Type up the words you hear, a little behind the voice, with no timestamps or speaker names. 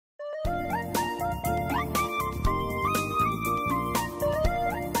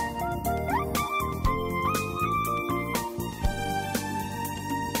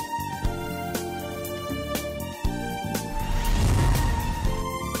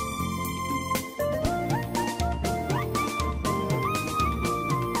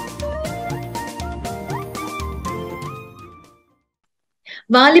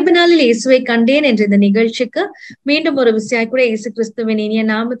வாலிபனாலில் இயேசுவை கண்டேன் என்ற இந்த நிகழ்ச்சிக்கு மீண்டும் ஒரு விசையாய் கூட இயேசு கிறிஸ்துவின் இனிய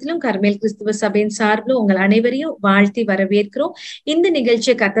நாமத்திலும் கர்மேல் கிறிஸ்துவ சபையின் சார்பிலும் உங்கள் அனைவரையும் வாழ்த்தி வரவேற்கிறோம். இந்த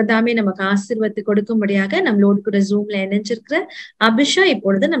நிகழ்ச்சியை கர்த்ததாமே நமக்கு ஆசீர்வாதத்தை கொடுக்கும்படியாக நம்மளோடு கூட ஜூம்ல இணைஞ்சிருக்கிற அபிஷா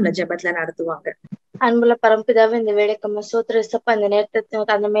இப்பொழுது நம்மள ஜெபத்துல நடத்துவாங்க. அன்புள்ள பரம்பிதாவே, இந்த வேலைக்கு சோத்திர இசப்பா, இந்த நேரத்தை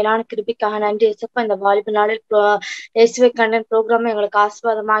அந்த மேலான கிருபிக்காக நன்றி இசப்பா. இந்த வாலிப நாளில் இயேசுவை கண்டன் ப்ரோக்ராம் எங்களுக்கு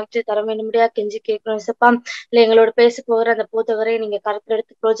ஆசீர்வாதமாகிட்டு தர வேண்டும்படியா கெஞ்சி கேட்கிறோம் இசப்பா. இல்ல எங்களோட பேச போகிற அந்த போதவரை நீங்க கருத்துல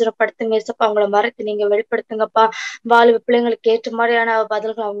எடுத்து பிரோஜனப்படுத்துங்க இசப்பா. அவங்கள மறைத்து நீங்க வெளிப்படுத்துங்கப்பா. வாலிப பிள்ளைங்களுக்கு ஏற்ற மாதிரியான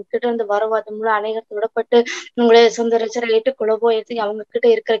பதில்கள் அவங்க கிட்ட இருந்து வரவாத மூலம் அநேகத்தை விடப்பட்டு உங்களை சொந்த ரச்சனை ஏற்றுக்கொள்ளவோ அவங்க கிட்ட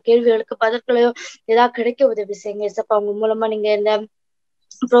இருக்கிற கேள்விகளுக்கு பதில்களையோ ஏதாவது கிடைக்க உதவி செய்யுங்க இசப்பா. அவங்க மூலமா நீங்க இந்த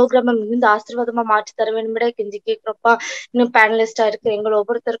ப்ரோக்ராம மிகுந்த ஆசீர்வாதமா மாற்றி தர வேண்டும்டா கெஞ்சி கேட்கிறப்பா. இன்னும் பேனலிஸ்டா இருக்கிற எங்களை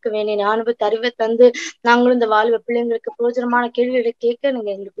ஒவ்வொருத்தருக்கும் வேண்டிய ஞானத்தை அறிவை தந்து நாங்களும் இந்த வாழ்வு பிள்ளைங்களுக்கு பிரோஜனமான கேள்விகளை கேட்க நீங்க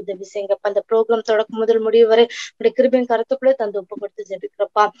எங்களுக்கு உதவி செய்யுங்கப்பா. அந்த ப்ரோக்ராம் தொடக்கம் முதல் முடிவு வரை உடைய கிருபையின் கருத்துக்குள்ளே தந்து ஒப்பு கொடுத்து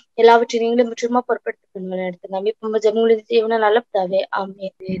ஜெபிக்கிறப்பா. எல்லாவற்றையும் நீங்களும் முற்றிலுமா பொறுப்பெடுத்து எடுத்துங்க. இப்ப ஜெபங்களுடைய ஜீவன நல்லதாவே.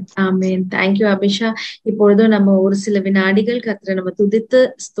 ஆமென். ஆமென். தேங்க்யூ அபிஷா. இப்பொழுதும் நம்ம ஒரு சில வினாடிகள் கர்த்தரை நம்ம துதித்து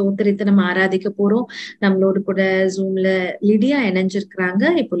ஸ்தோத்திரித்து நம்ம ஆராதிக்க போறோம். நம்மளோடு கூட ஜூம்ல லிடியா இணைஞ்சிருக்கிறாங்க.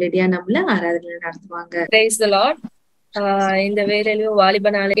 இப்போ லிடியா நம்மள ஆராதனை நடத்துவாங்க. Praise the Lord. இந்த வேலையிலும்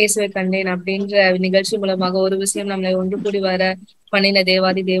வாலிபனால இயேசுவை கண்டேன் அப்படின்ற நிகழ்ச்சி மூலமாக ஒரு விஷயம் நம்மளை ஒன்று கூடி வர பண்ணின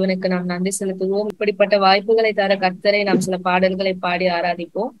தேவாதி தேவனுக்கு நாம் நன்றி செலுத்துவோம். இப்படிப்பட்ட வாய்ப்புகளை தர கர்த்தரை நாம் சில பாடல்களை பாடி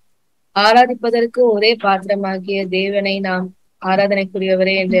ஆராதிப்போம். ஆராதிப்பதற்கு ஒரே பாத்திரமாகிய தேவனை நாம்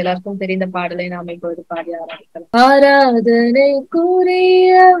ஆராதனைக்குரியவரே என்று எல்லாருக்கும் தெரிந்த பாடலை நாம் இப்பொழுது பாடி ஆராதிக்கலாம்.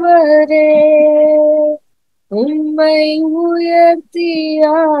 ஆராதனைக்குரியவரே உம்மை உயர்த்தி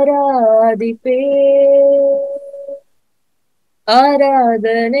ஆராதிப்பே,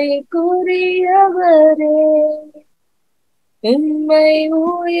 ஆராதனைக்குரியவரே உம்மை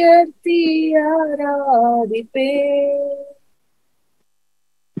உயர்த்தி ஆராதிப்பே.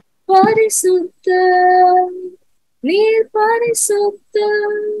 பரிசுத்தம் நீர்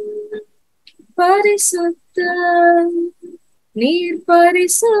பரிசுத்தம், பரிசுத்தம் நீர்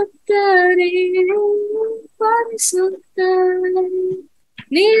பரிசுத்தரே, பரிசுத்தம்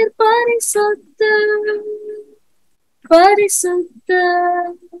நீர் பரிசுத்தம்,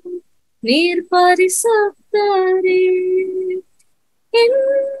 பரிசுத்தம் நீர் பரிசுத்தரே.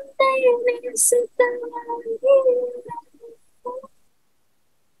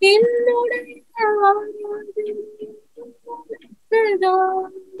 என்னுடைய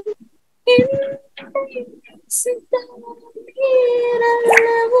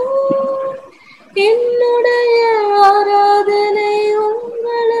என்னுடைய ஆராதனை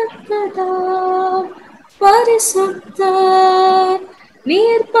உங்களுக்குதான். பரிசுத்தர்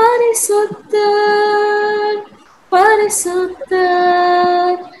நீர் பரிசுத்தர்,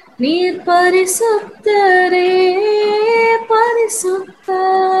 பரிசுத்தர் நீர் பரிசுத்தரே,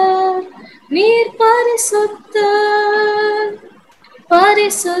 பரிசுத்தர் நீர் பரிசுத்தர்,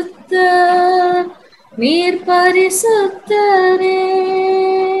 பரிசுத்தர் நீர் பரிசுத்தரே.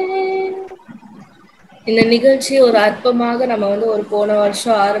 இந்த நிகழ்ச்சி ஒரு அற்பமாக நம்ம ஒரு போன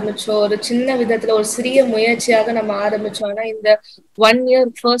வருஷம் ஆரம்பிச்சோம். ஒரு சின்ன விதத்துல ஒரு சிறிய முயற்சியாக நம்ம ஆரம்பிச்சோம். ஆனா இந்த 1 year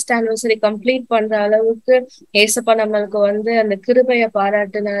ஃபர்ஸ்ட் ஆனிவர்சரி கம்ப்ளீட் பண்ற அளவுக்கு ஏசப்பா நம்மளுக்கு அந்த கிருபையை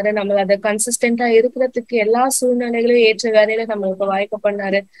பாராட்டினாரு. நம்மள அதை கன்சிஸ்டன்டா இருக்கிறதுக்கு எல்லா சூழ்நிலைகளையும் ஏற்ற வேலையில நம்மளுக்கு வாய்ப்பு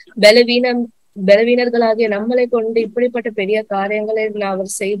பண்ணாரு. பலவீனர்களாகிய நம்மளை கொண்டு இப்படிப்பட்ட பெரிய காரியங்களை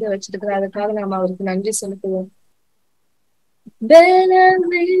அவர் செய்து வச்சிருக்கிறார். அதுக்காக நாம் அவருக்கு நன்றி செலுத்துவோம்.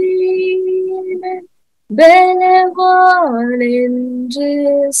 பலவான் என்று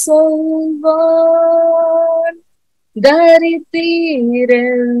சொல்வான்,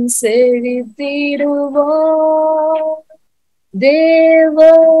 தரித்திரன் செழித்திடுவான்,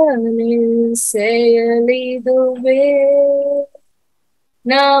 தேவனின் செயலிதுவே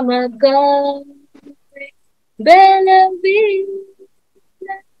நமக்காக.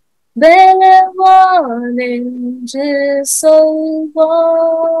 பலவான் என்று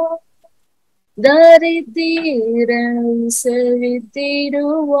சொல்வான், தரித்திரன் செழித்திடுவான்,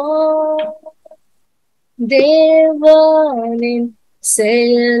 தேவனின்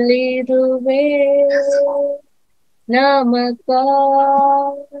செயலிதுவே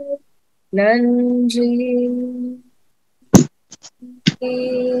நமக்காக. நன்றி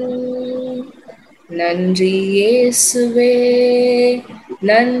நன்றி இயேசுவே,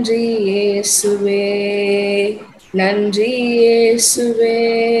 நன்றி இயேசுவே, நன்றி இயேசுவே,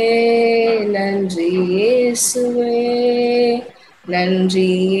 நன்றி இயேசுவே, நன்றி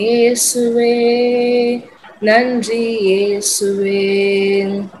இயேசுவே, நன்றி இயேசுவே,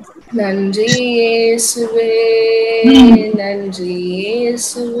 நன்றி இயேசுவே, நன்றி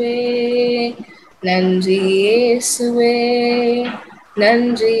இயேசுவே, நன்றி இயேசுவே,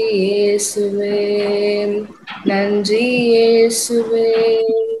 நன்றி இயேசுவே, நன்றி இயேசுவே,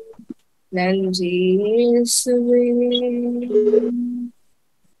 நன்றி இயேசுவே.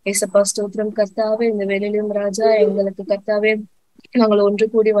 ஏசப்பா ஸ்தோத்திரம் கர்த்தாவே. இந்த வேளையிலும் ராஜா எங்களுக்கு கர்த்தாவே நாங்கள் ஒன்று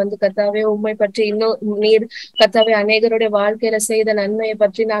கூடி வந்து கர்த்தாவே உண்மை பற்றி இன்னும் நீர் கர்த்தாவே அநேகருடைய வாழ்க்கையில செய்த நன்மையை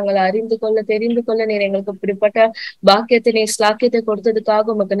பற்றி நாங்கள் அறிந்து கொள்ள தெரிந்து கொள்ள நீர் எங்களுக்கு இப்படிப்பட்ட பாக்கியத்தை நீர் ஸ்லாக்கியத்தை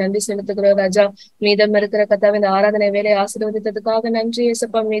கொடுத்ததுக்காக உமக்கு நன்றி செலுத்துகிறோம் ராஜா. மீதம் இருக்கிற கர்த்தாவே இந்த ஆராதனை வேலையை ஆசீர்வதித்ததுக்காக நன்றி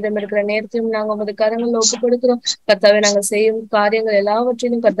ஏசப்பா. மீதம் இருக்கிற நேரத்தையும் நாங்கள் உமது கரங்களில் ஒப்புக் கொடுக்கிறோம் கர்த்தாவே. நாங்கள் செய்யும் காரியங்கள்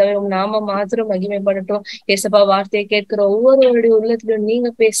எல்லாவற்றிலும் கர்த்தாவே உம் நாம மாத்திரம் மகிமைப்படட்டும் ஏசப்பா. வார்த்தையை கேட்கிற ஒவ்வொருவருடைய உள்ளத்திலும்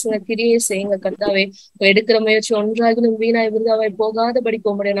நீங்க பேசுங்க, கிரியை செய்யுங்க கர்த்தாவே. எடுக்கிற முயற்சி ஒன்றாகிலும் வீணாய் விருதாவாய் போகாதபடிக்கு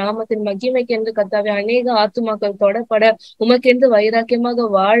உம்முடைய நாமத்தின் மகிமைக்கு என்று கர்த்தாவே அநேக ஆத்துமாக்கள் தொடப்பட உமக்கென்று வைராக்கியமாக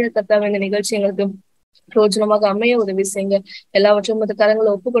வாழ கர்த்தாவே இந்த நிகழ்ச்சி எங்களுக்கு பிரோஜனமாக அமைய உதவி செய்யுங்க. எல்லாவற்றும் உமது கரங்களை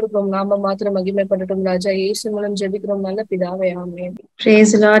ஒப்புக் கொடுக்கிறோம். நாம மாத்திரம் மகிமைப்படட்டும் ராஜா. இயேசு மூலம் ஜெபிக்கிறோம் நல்ல பிதாவே, ஆமென்.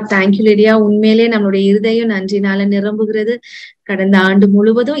 Praise the Lord. Thank you, Lydia. உண்மையிலே நம்மளுடைய இருதயம் நன்றினால நிரம்புகிறது. கடந்த ஆண்டு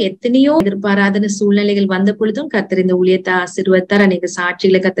முழுவதும் எத்தனையோ எதிர்பாராத சூழ்நிலைகள் வந்த பொழுதும் கர்த்தர் இந்த ஊழியத்தை ஆசீர்வதித்தார். அநேக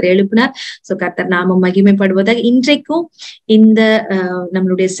சாட்சிகளை கர்த்தர் எழுப்பினார். சோ கர்த்தர் நாமம் மகிமைப்படுவதாக இன்றைக்கும் இந்த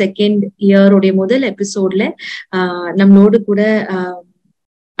நம்மளுடைய செகண்ட் இயருடைய முதல் எபிசோட்ல நம்மளோடு கூட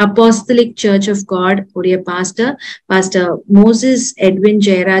Apostolic Church of God உடைய பாஸ்டர் மோசஸ் எட்வின்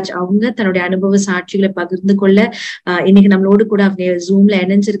ஜெயராஜ் அவங்க தன்னுடைய அனுபவ சாட்சிகளை பகிர்ந்து கொள்ள இன்னைக்கு நம்மளோடு கூட அவங்க ஜூம்ல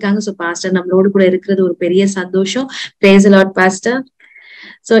இணைஞ்சிருக்காங்க. சோ பாஸ்டர் நம்மளோடு கூட இருக்கிறது ஒரு பெரிய சந்தோஷம். Praise the Lord pastor.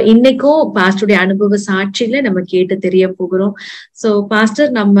 So இன்னைக்கும் பாஸ்டருடைய அனுபவ சாட்சிகளை நம்ம கேட்டு தெரிய போகிறோம். சோ பாஸ்டர்,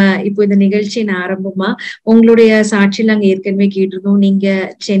 நம்ம இப்போ இந்த நிகழ்ச்சியின் ஆரம்பமா உங்களுடைய சாட்சியில நாங்க ஏற்கனவே கேட்டிருந்தோம். நீங்க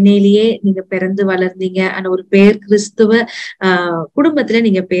சென்னையிலேயே நீங்க பிறந்து வளர்ந்தீங்க. ஆனா ஒரு பேர் கிறிஸ்துவ குடும்பத்துல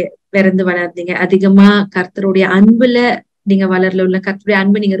நீங்க பிறந்து வளர்ந்தீங்க. அதிகமா கர்த்தருடைய அன்புல நீங்க வளரல உள்ள கர்த்தருடைய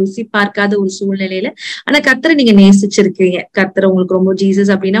அன்பு நீங்க ருசி பார்க்காத ஒரு சூழ்நிலையில ஆனா கர்த்தரை நீங்க நேசிச்சிருக்கீங்க. கர்த்தரை உங்களுக்கு ரொம்ப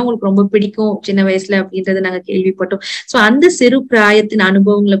ஜீசஸ் அப்படின்னா உங்களுக்கு ரொம்ப பிடிக்கும் சின்ன வயசுல அப்படின்றத நாங்க கேள்விப்பட்டோம். சோ அந்த சிறு பிராயத்தின்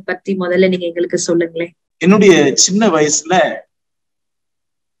அனுபவங்களை பத்தி முதல்ல நீங்க எங்களுக்கு சொல்லுங்களேன். என்னுடைய சின்ன வயசுல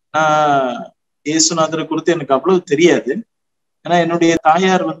இயேசுநாதரை குறித்து எனக்கு அவ்வளவு தெரியாது. ஏன்னா என்னுடைய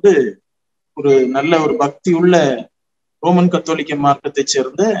தாயார் ஒரு நல்ல ஒரு பக்தி உள்ள ரோமன் கத்தோலிக்க மார்க்கத்தை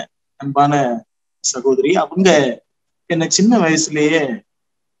சேர்ந்த அன்பான சகோதரி. அவங்க என்ன சின்ன வயசுலயே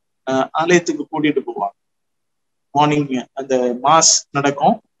ஆலயத்துக்கு கூட்டிட்டு போவாங்க. மார்னிங் அந்த மாஸ்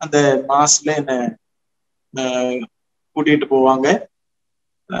நடக்கும், அந்த மாஸ்ல என்ன கூட்டிட்டு போவாங்க.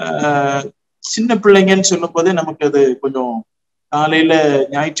 சின்ன பிள்ளைங்கன்னு சொல்லும் போதே நமக்கு அது கொஞ்சம் காலையில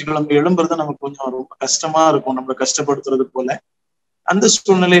ஞாயிற்றுக்கிழமை எழும்புறது நமக்கு கொஞ்சம் ரொம்ப கஷ்டமா இருக்கும், நம்மளை கஷ்டப்படுத்துறது போல. அந்த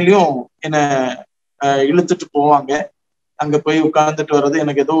சூழ்நிலையிலயும் என்ன இழுத்துட்டு போவாங்க. அங்க போய் உட்கார்ந்துட்டு வர்றது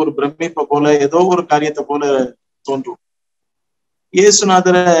எனக்கு ஏதோ ஒரு பிரமிப்பை போல, ஏதோ ஒரு காரியத்தை போல தோன்றும்.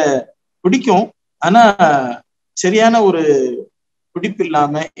 இயேசுநாதரை பிடிக்கும், ஆனா சரியான ஒரு பிடிப்பு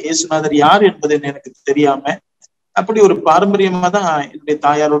இல்லாம, இயேசுநாதர் யார் என்பது எனக்கு தெரியாம, அப்படி ஒரு பாரம்பரியமா தான் என்னுடைய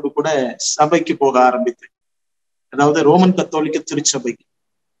தாயாரோடு கூட சபைக்கு போக ஆரம்பித்தேன். அதாவது ரோமன் கத்தோலிக்க திருச்சபைக்கு.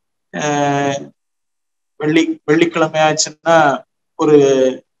 வெள்ளிக்கிழமை ஆச்சுன்னா ஒரு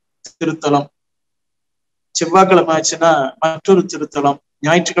திருத்தலம், செவ்வாய்க்கிழமை ஆச்சுன்னா மற்றொரு திருத்தலம்,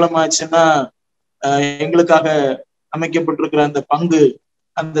 ஞாயிற்றுக்கிழமை ஆச்சுன்னா எங்களுக்காக அமைக்கப்பட்டிருக்கிற அந்த பங்கு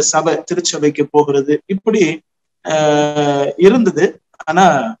அந்த சபை திருச்சபைக்கு போகிறது. இப்படி இருந்தது. ஆனா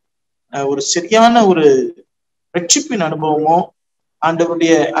ஒரு சரியான ஒரு ரட்சிப்பின் அனுபவமோ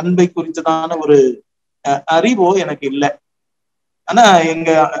ஆண்டவருடைய அன்பை குறித்ததான ஒரு அறிவோ எனக்கு இல்லை. ஆனா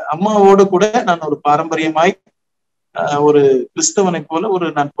எங்க அம்மாவோடு கூட நான் ஒரு பாரம்பரியமாய் ஒரு கிறிஸ்தவனை போல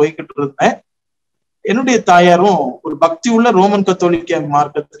நான் போய்கிட்டு இருந்தேன். என்னுடைய தாயாரும் ஒரு பக்தி உள்ள ரோமன் கத்தோலிக்க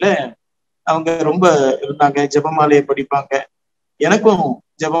மார்க்கத்துல அவங்க ரொம்ப இருந்தாங்க. ஜெபமாலையை படிப்பாங்க, எனக்கும்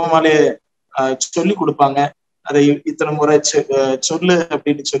ஜெபமாலைய சொல்லி கொடுப்பாங்க. அதை இத்தனை முறை சொல்லு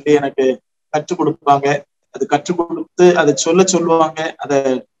அப்படின்னு சொல்லி எனக்கு கற்றுக் கொடுப்பாங்க. அது கற்றுக் கொடுத்து அதை சொல்லுவாங்க, அதை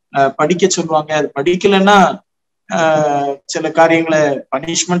படிக்க சொல்லுவாங்க. அது படிக்கலைன்னா சில காரியங்களை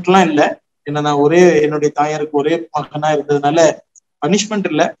பனிஷ்மெண்ட் எல்லாம் இல்லை. என்னன்னா என்னுடைய தாயாருக்கு ஒரே மகனா இருந்ததுனால பனிஷ்மெண்ட்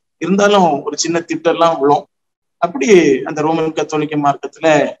இல்லை, இருந்தாலும் ஒரு சின்ன திட்டெல்லாம் விழும். அப்படி அந்த ரோமன் கத்தோலிக்க மார்க்கத்துல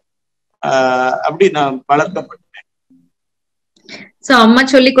அப்படி நான் வளர்க்கப்பட்டேன். சோ அம்மா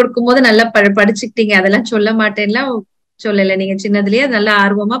சொல்லி கொடுக்கும் போது நல்லா படிச்சுக்கிட்டீங்க. அதெல்லாம் சொல்ல மாட்டேன்லாம் சொல்லல, நீங்க சின்னதுலயே நல்லா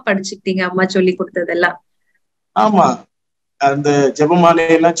ஆர்வமா படிச்சுக்கிட்டீங்க அம்மா சொல்லி கொடுத்ததெல்லாம். ஆமா, அந்த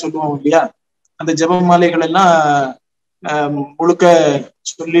ஜெபமாலையெல்லாம் சொல்லுவோம் இல்லையா, அந்த ஜெபமாலைகள் எல்லாம் முழுக்க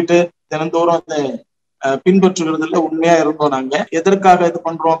சொல்லிட்டு தினந்தோறும் அந்த பின்பற்றுகிறதுல உண்மையா இருந்தோம். நாங்க எதற்காக இது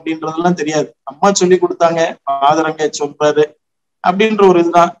பண்றோம் அப்படின்றதெல்லாம் தெரியாது. அம்மா சொல்லி கொடுத்தாங்க, ஃபாதர் அங்க சொல்றாரு, அப்படின்ற ஒரு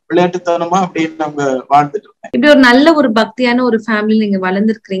இதுதான், விளையாட்டுத்தனமா அப்படின்னு நம்ம வாழ்ந்துட்டு இருக்கேன். இப்படி ஒரு நல்ல ஒரு பக்தியான ஒரு ஃபேமிலி நீங்க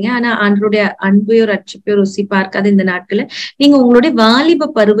வளர்ந்துருக்கிறீங்க. ஆனா ஆண்டருடைய அன்பையோ ரட்சிப்பையோ ருசி பார்க்காத இந்த நாட்கள்ல நீங்க உங்களுடைய வாலிப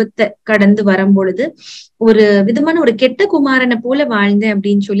பருவத்தை கடந்து வரும் பொழுது ஒரு விதமான ஒரு கெட்ட குமாரனை போல வாழ்ந்தேன்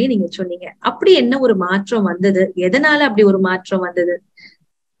அப்படின்னு சொல்லி நீங்க சொன்னீங்க. அப்படி என்ன ஒரு மாற்றம் வந்தது? எதனால அப்படி ஒரு மாற்றம் வந்தது?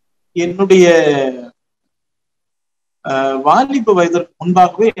 என்னுடைய வாலிப வயதற்கு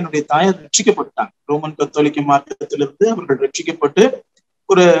முன்பாகவே என்னுடைய தாயார் ரட்சிக்கப்பட்டாங்க. ரோமன் கத்தோலிக்க மார்க்கத்திலிருந்து அவர்கள் ரட்சிக்கப்பட்டு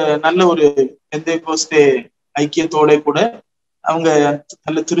ஒரு நல்ல ஒரு பெந்தேகோஸ்தே ஐக்கியத்தோட கூட அவங்க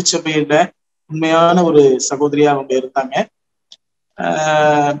நல்ல திருச்சபையில உண்மையான ஒரு சகோதரியா அவங்க இருந்தாங்க.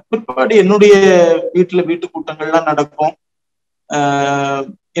 பிற்பாடு என்னுடைய வீட்டு கூட்டங்கள்லாம் நடக்கும்.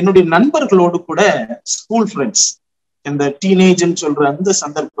 என்னுடைய நண்பர்களோடு கூட ஸ்கூல் ஃப்ரெண்ட்ஸ், இந்த டீனேஜ்ன்னு சொல்ற அந்த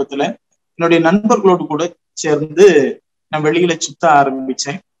சந்தர்ப்பத்துல என்னுடைய நண்பர்களோடு கூட சேர்ந்து நான் வெளியில சுத்த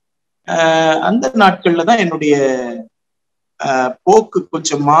ஆரம்பிச்சேன். அந்த நாட்கள்ல தான் என்னுடைய போக்கு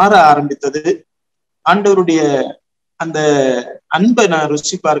கொஞ்சம் மாற ஆரம்பித்தது. ஆண்டவருடைய அந்த அன்பை நான்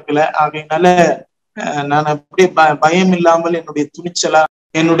ருசி பார்க்கல. ஆகையினால நான் அப்படியே பயம் இல்லாமல் என்னுடைய துணிச்சலா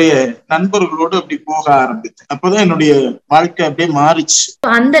என்னுடைய நண்பர்களோடு அப்படி போக ஆரம்பித்தேன். அப்பதான் என்னுடைய வாழ்க்கை அப்படியே மாறிச்சு.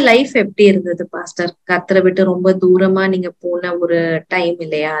 அந்த லைஃப் எப்படி இருந்தது பாஸ்டர்? கர்த்தரை விட்டு ரொம்ப தூரமா நீங்க போன ஒரு டைம்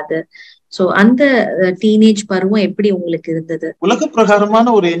இல்லையா அது? சோ அந்த டீனேஜ் பருவம் எப்படி உங்களுக்கு இருந்தது? உலக பிரகாரமான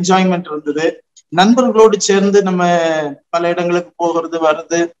ஒரு என்ஜாய்மெண்ட் இருந்தது. நண்பர்களோடு சேர்ந்து நம்ம பல இடங்களுக்கு போகிறது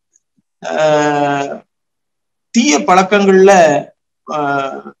வர்றது, தீய பழக்கங்கள்ல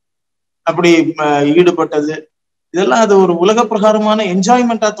அப்படி ஈடுபட்டது, இதெல்லாம் அது ஒரு உலக பிரகாரமான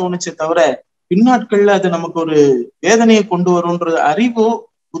என்ஜாய்மெண்டா தோணுச்சே தவிர பின்னாட்கள்ல அது நமக்கு ஒரு வேதனையை கொண்டு வரும்ன்ற அறிவோ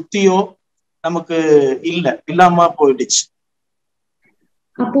புத்தியோ நமக்கு இல்லாம போயிடுச்சு.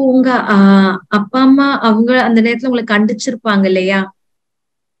 அப்போ உங்க அப்பா அம்மா அவங்க அந்த நேரத்துல உங்களை கண்டிச்சிருப்பாங்க இல்லையா?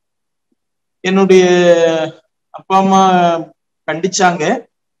 என்னுடைய அப்பா அம்மா கண்டிச்சாங்க.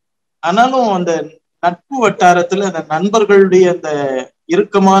 ஆனாலும் அந்த நட்பு வட்டாரத்துல அந்த நண்பர்களுடைய அந்த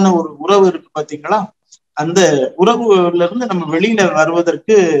இறுக்கமான ஒரு உறவு இருக்கு பாத்தீங்களா, அந்த உறவுல இருந்து நம்ம வெளியில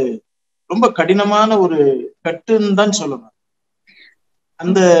வருவதற்கு ரொம்ப கடினமான ஒரு கட்டுன்னு தான் சொல்லணும்.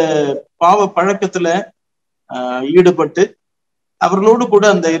 அந்த பாவ பழக்கத்துல ஈடுபட்டு அவர்களோடு கூட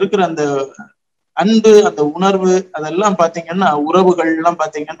அந்த இருக்கிற அந்த அன்பு, அந்த உணர்வு, அதெல்லாம் பாத்தீங்கன்னா உறவுகள் எல்லாம்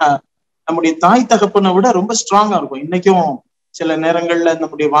பாத்தீங்கன்னா நம்முடைய தாய் தகப்பனை விட ரொம்ப ஸ்ட்ராங்கா இருக்கும். இன்னைக்கும் சில நேரங்கள்ல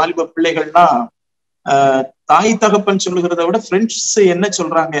நம்முடைய வாலிப பிள்ளைகள்லாம் தாய் தகப்பன் சொல்லுகிறத விட ஃப்ரெண்ட்ஸ் என்ன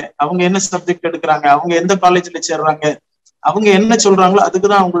சொல்றாங்க, அவங்க என்ன சப்ஜெக்ட் எடுக்கிறாங்க, அவங்க எந்த காலேஜ்ல சேர்றாங்க, அவங்க என்ன சொல்றாங்களோ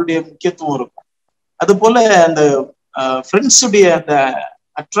அதுக்குதான் அவங்களுடைய முக்கியத்துவம் இருக்கும். அது போல அந்த ஃப்ரெண்ட்ஸுடைய அந்த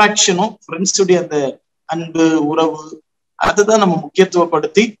அட்ராக்ஷனும் ஃப்ரெண்ட்ஸுடைய அந்த அன்பு உறவு அதுதான் நம்ம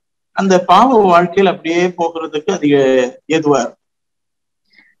முக்கியத்துவப்படுத்தி அந்த பாவ வாழ்க்கையில் அப்படியே போகிறதுக்கு அது ஏதுவா இருக்கும்.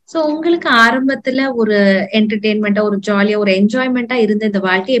 சோ உங்களுக்கு ஆரம்பத்துல ஒரு என்டர்டெயின்மெண்டா, ஒரு ஜாலியா, ஒரு என்ஜாய்மெண்டா இருந்த இந்த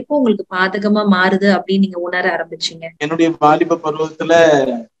வாழ்க்கை எப்போ உங்களுக்கு பாதகமா மாறுது அப்படின்னு நீங்க உணர ஆரம்பிச்சீங்க? என்னுடைய வாலிப பருவத்துல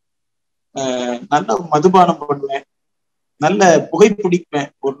நல்ல மதுபானம் பண்ணுவேன், நல்ல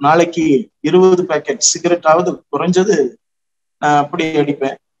புகைப்பிடிப்பேன். ஒரு நாளைக்கு 20 பேக்கெட் சிகரெட்டாவது குறைஞ்சது நான் அப்படி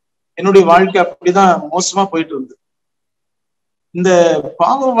அடிப்பேன். என்னுடைய வாழ்க்கை அப்படிதான் மோசமா போயிட்டு இருந்தது. இந்த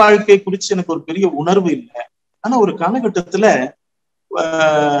பாவ வாழ்க்கை குறிச்சு எனக்கு ஒரு பெரிய உணர்வு இல்லை. ஆனா ஒரு காலகட்டத்துல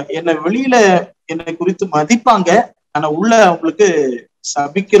என்னை வெளியில என்னை குறித்து மதிப்பாங்க, ஆனா உள்ள அவங்களுக்கு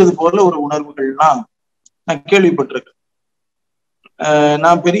சபிக்கிறது போல ஒரு உணர்வுகள்லாம் நான் கேள்விப்பட்டிருக்கேன்.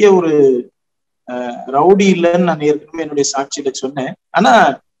 நான் பெரிய ஒரு ரவுடி இல்லைன்னு நான் ஏற்கனவே என்னுடைய சாட்சியில சொன்னேன். ஆனா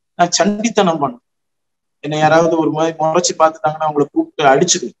நான் சண்டித்தனம் பண்ணேன். என்னை யாராவது ஒரு மாதிரி முறைச்சு பார்த்துட்டாங்கன்னா அவங்களை கூப்பிட்டு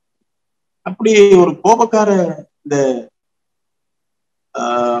அடிச்சுது. அப்படி ஒரு கோபக்கார இந்த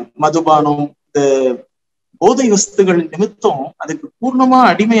மதுபானம், இந்த போதை வஸ்துகள் நிமித்தம் அதுக்கு பூர்ணமா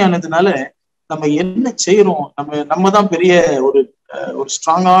அடிமையானதுனால நம்ம என்ன செய்யறோம், நம்ம தான் பெரிய ஒரு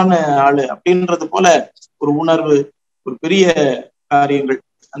ஸ்ட்ராங்கான ஆளு அப்படின்றது போல ஒரு உணர்வு, ஒரு பெரிய காரியங்கள்,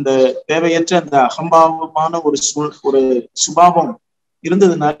 அந்த தேவையற்ற அந்த அகம்பாவமான ஒரு சுபாவம்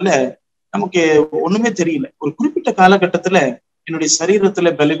இருந்ததுனால நமக்கு ஒண்ணுமே தெரியல. ஒரு குறிப்பிட்ட காலகட்டத்துல என்னுடைய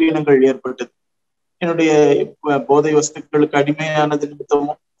சரீரத்துல பலவீனங்கள் ஏற்பட்டது. என்னுடைய போதை வஸ்துக்களுக்கு அடிமையானது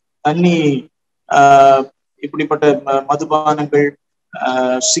நிமித்தமும், தண்ணி இப்படிப்பட்ட மதுபானங்கள்,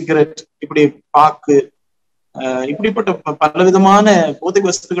 சிகரெட், இப்படி பாக்கு, இப்படிப்பட்ட பலவிதமான போதை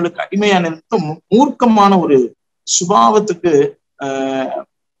வஸ்துகளுக்கு அடிமையான நிமித்தம் மூர்க்கமான ஒரு சுபாவத்துக்கு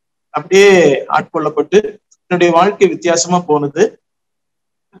அப்படியே ஆட்கொள்ளப்பட்டு என்னுடைய வாழ்க்கை வித்தியாசமா போனது.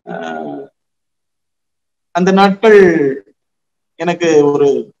 அந்த நாட்கள் எனக்கு ஒரு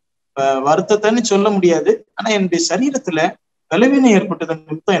வருத்தத்தைன்னு சொல்ல முடியாது. ஆனா என்னுடைய சரீரத்துல பலவீனம் ஏற்பட்டது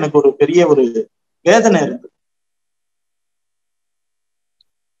நிமித்தம் எனக்கு ஒரு பெரிய ஒரு வேதனை இருந்தது.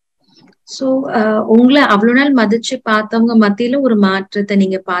 சோ உங்களை அவ்வளவு நாள் மதிச்சு பார்த்தவங்க மத்தியில ஒரு மாற்றத்தை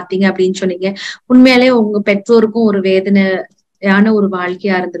நீங்க பாத்தீங்க அப்படின்னு சொன்னீங்க. உண்மையாலே உங்க பெற்றோருக்கும் ஒரு வேதனையான ஒரு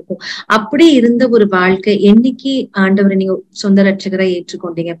வாழ்க்கையா இருந்திருக்கும். அப்படி இருந்த ஒரு வாழ்க்கை என்னைக்கு ஆண்டவரை நீங்க சொந்த ரட்சகரை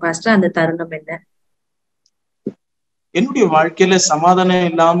ஏற்றுக்கொண்டீங்க பாஸ்டர்? அந்த தருணம் என்ன? என்னுடைய வாழ்க்கையில சமாதானம்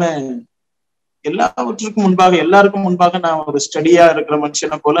இல்லாம எல்லாவற்றுக்கும் முன்பாக எல்லாருக்கும் முன்பாக நான் ஒரு ஸ்டடியா இருக்கிற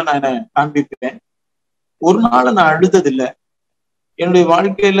மனுஷனை போல நான் காண்பிப்பேன். ஒரு நாள் நான் அழுததில்லை. என்னுடைய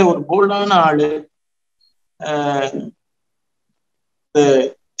வாழ்க்கையில ஒரு போல்டான ஆளு.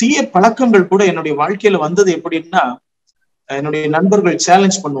 தீய பழக்கங்கள் கூட என்னுடைய வாழ்க்கையில வந்தது எப்படின்னா, என்னுடைய நண்பர்கள்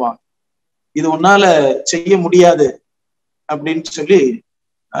சேலஞ்ச் பண்ணுவாங்க, இது உன்னால செய்ய முடியாது அப்படின்னு சொல்லி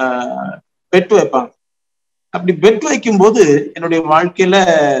பெட் வைப்பாங்க. அப்படி பெட் வைக்கும் போது என்னுடைய வாழ்க்கையில,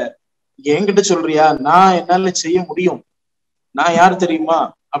 என்கிட்ட சொல்றியா, நான் என்னால செய்ய முடியும், நான் யார் தெரியுமா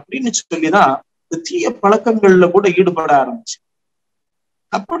அப்படின்னு சொல்லிதான் இந்த தீய பழக்கங்கள்ல கூட ஈடுபட ஆரம்பிச்சு.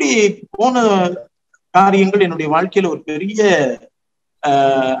 அப்படி போன காரியங்கள் என்னுடைய வாழ்க்கையில ஒரு பெரிய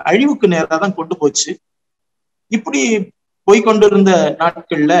அழிவுக்கு நேரா தான் கொண்டு போச்சு. இப்படி போய்கொண்டிருந்த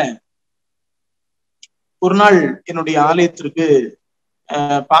நாட்கள்ல ஒரு நாள் என்னுடைய ஆலயத்திற்கு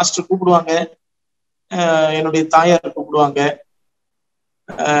பாஸ்டர் கூப்பிடுவாங்க, என்னுடைய தாயார் கூப்பிடுவாங்க.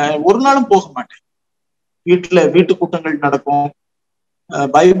 ஒரு நாளும் போக மாட்டேன். வீட்டு கூட்டங்கள் நடக்கும்,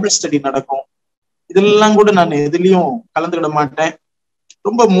 பைபிள் ஸ்டடி நடக்கும், இதெல்லாம் கூட நான் எதுலயும் கலந்துக்கிட மாட்டேன்.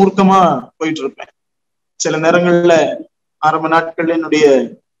 ரொம்ப மூர்க்கமா போயிட்டு இருப்பேன். சில நேரங்கள்ல ஆரம்ப நாட்கள்ல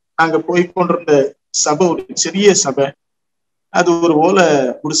நாங்க போய்கொண்டிருந்த சபை ஒரு சிறிய சபை, அது ஒரு ஓலை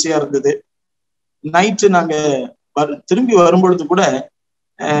குடிசையா இருந்தது. நைட்டு நாங்க திரும்பி வரும்பொழுது கூட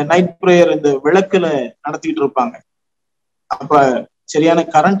நைட் பிரேயர் இந்த விளக்குல நடத்திட்டு இருப்பாங்க. அப்ப சரியான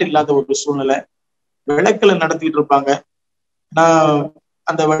கரண்ட் இல்லாத ஒரு சூழ்நிலை, விளக்குல நடத்திட்டு இருப்பாங்க. நான்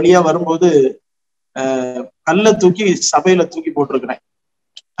அந்த வழியா வரும்போது கல்லை தூக்கி சபையில தூக்கி போட்டிருக்கிறேன்.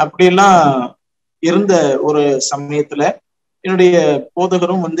 அப்படியெல்லாம் இருந்த ஒரு சமயத்துல என்னுடைய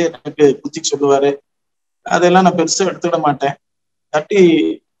போதகரும் எனக்கு புத்தி சொல்லுவாரு. அதெல்லாம் நான் பெருசா எடுத்துக்கிட மாட்டேன், தட்டி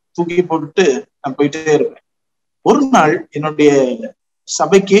தூக்கி போட்டுட்டு நான் போயிட்டே இருப்பேன். ஒரு நாள் என்னுடைய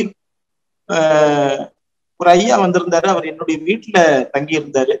சபைக்கு ஒரு ஐயா வந்திருந்தாரு. அவர் என்னுடைய வீட்டுல தங்கி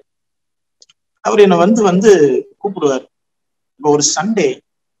இருந்தாரு. அவர் என்னை வந்து கூப்பிடுவாரு. இப்போ ஒரு சண்டே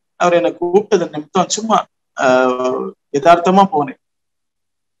அவர் என்னை கூப்பிட்டது நிமித்தம் சும்மா யதார்த்தமா போனேன்.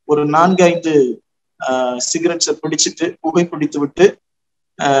 ஒரு 4-5 சிகரெட்ஸை பிடிச்சிட்டு புகை பிடித்து விட்டு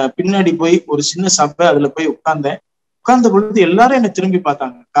பின்னாடி போய் ஒரு சின்ன சபை, அதுல போய் உட்கார்ந்தேன். உட்கார்ந்த பொழுது எல்லாரும் என்னை திரும்பி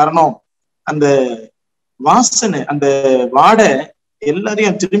பார்த்தாங்க. காரணம், அந்த வாசனை, அந்த வாடை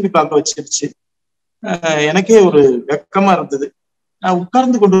எல்லாரையும் திரும்பி பார்க்க வச்சிருச்சு. எனக்கே ஒரு வெக்கமா இருந்தது. நான்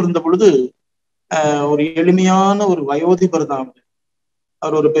உட்கார்ந்து கொண்டு இருந்த பொழுது ஒரு எளிமையான ஒரு வயோதிபர் தான்.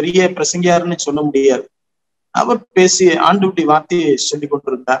 அவர் ஒரு பெரிய பிரசங்கியாருன்னு சொல்ல முடியாது. அவர் பேசி ஆண்டவருடைய வார்த்தையை சொல்லி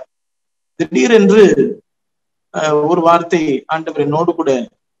கொண்டிருந்தார். திடீரென்று ஒரு வார்த்தை ஆண்டவர் என்னோடு கூட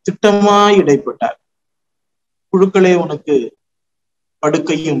திட்டமாய் இடைப்பட்டார். புழுக்களே உனக்கு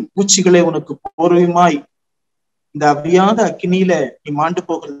படுக்கையும் பூச்சிகளே உனக்கு போர்வையுமாய் இந்த அவியாத அக்கினியில நீ மாண்டு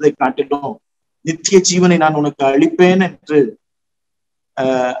போகிறதை காட்டிலும் நித்திய ஜீவனை நான் உனக்கு அளிப்பேன் என்று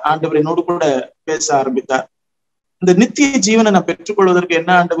ஆண்டவர் என்னோடு கூட பேச ஆரம்பித்தார். இந்த நித்திய ஜீவனை நான் பெற்றுக்கொள்வதற்கு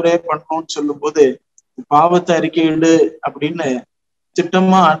என்ன ஆண்டவரே பண்ணணும்னு சொல்லும் போது, பாவத்தை அறிக்கையிடு அப்படின்னு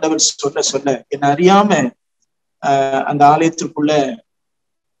திட்டமா ஆண்டவர் சொல்ல என்ன அறியாம அந்த ஆலயத்திற்குள்ள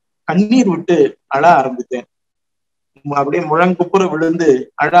கண்ணீர் விட்டு அழ ஆரம்பித்தேன். அப்படியே முழங்குப்புற விழுந்து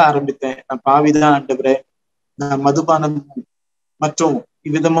அழ ஆரம்பித்தேன். நான் பாவிதான் ஆண்டவரே, நான் மதுபானம் மற்றும்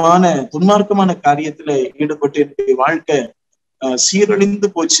இவ்விதமான துன்மார்க்கமான காரியத்துல ஈடுபட்டு என்னுடைய வாழ்க்கை சீரழிந்து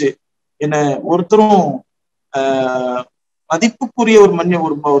போச்சு. என்ன ஒருத்தரும் மதிப்புக்குரிய ஒரு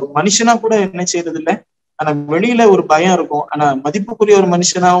மனுஷனா கூட என்ன செய்யறது இல்லை. ஆனா வெளியில ஒரு பயம் இருக்கும், ஆனா மதிப்புக்குரிய ஒரு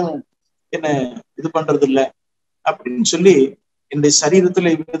மனுஷனாவும் என்ன இது பண்றது இல்லை அப்படின்னு சொல்லி என்னுடைய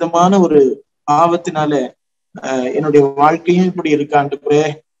சரீரத்துல இவ்விதமான ஒரு பாவத்தினால என்னுடைய வாழ்க்கையும் இப்படி இருக்காண்டுக்குறே,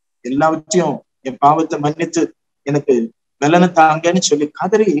 எல்லாவற்றையும் என் பாவத்தை மன்னித்து எனக்கு வெள்ளனை தாங்கன்னு சொல்லி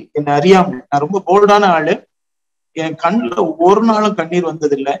கதறி என்னை அறியாம, நான் ரொம்ப போல்டான ஆளு, என் கண்ணுல ஒரு நாளும் கண்ணீர்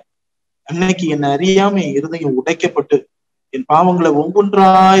வந்ததில்லை. அன்னைக்கு என்னை அறியாம என் இருதயம் உடைக்கப்பட்டு என் பாவங்களை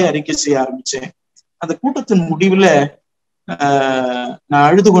ஒவ்வொன்றாய் அறிக்கை செய்ய ஆரம்பிச்சேன். அந்த கூட்டத்தின் முடிவுல நான்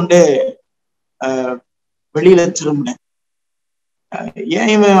அழுது கொண்டே வெளியில திரும்பினேன்.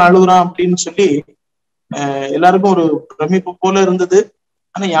 ஏன் இவன் அழுகுறான் அப்படின்னு சொல்லி எல்லாருக்கும் ஒரு பிரமிப்பு போல இருந்தது.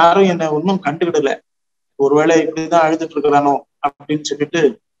 ஆனா யாரும் என்னை ஒன்னும் கண்டுக்கிடல. ஒருவேளை இப்படிதான் அழுதுட்டு இருக்கிறானோ அப்படின்னு சொல்லிட்டு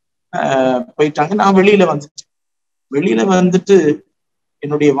போயிட்டாங்க. நான் வெளியில வந்துட்டு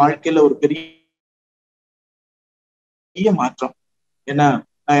என்னுடைய வாழ்க்கையில ஒரு பெரிய மாற்றம். ஏன்னா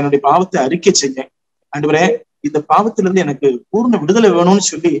நான் என்னுடைய பாவத்தை அறிக்கை செஞ்சேன். ஆண்டவரே, இந்த பாவத்திலிருந்து எனக்கு பூர்ண விடுதலை வேணும்னு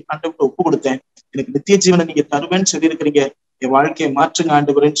சொல்லி ஆண்டவர்கிட்ட ஒப்பு கொடுத்தேன். எனக்கு நித்திய ஜீவனை நீங்க தருவேன்னு சொல்லி இருக்கிறீங்க, என் வாழ்க்கையை மாற்றுங்க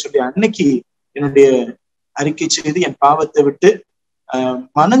ஆண்டவரேன்னு சொல்லி அன்னைக்கு என்னுடைய அறிக்கை செய்து என் பாவத்தை விட்டு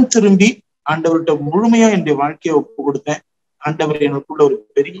மனம் திரும்பி ஆண்டவர்கிட்ட முழுமையா என்னுடைய வாழ்க்கையை ஒப்பு கொடுத்தேன். ஆண்டவர் எனக்குள்ள ஒரு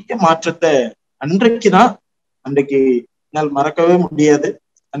பெரிய மாற்றத்தை அன்றைக்குதான், அன்றைக்கு என்னால் மறக்கவே முடியாது.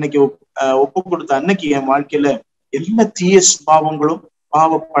 அன்னைக்கு ஒப்பு கொடுத்த அன்னைக்கு என் வாழ்க்கையில எல்லா தீய சுபாவங்களும்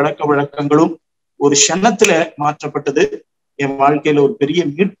பாவ பழக்க வழக்கங்களும் ஒரு க்ஷணத்துல மாற்றப்பட்டது. என் வாழ்க்கையில ஒரு பெரிய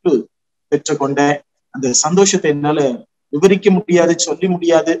மீட்பு பெற்றுக்கொண்ட அந்த சந்தோஷத்தை என்னால விவரிக்க முடியாது, சொல்லி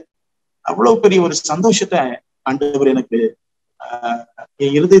முடியாது. அவ்வளவு பெரிய ஒரு சந்தோஷத்தை ஆண்டவர் எனக்கு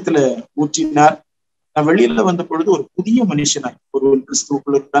என் இருதயத்துல ஊற்றினார். நான் வெளியில வந்த பொழுது ஒரு புதிய மனுஷனாய், ஒரு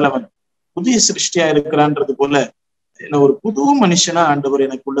கிறிஸ்துவுக்குள்ள இருந்தால் அவன் புதிய சிருஷ்டியா இருக்கிறான்றது போல என்ன ஒரு புது மனுஷனா ஆண்டவர்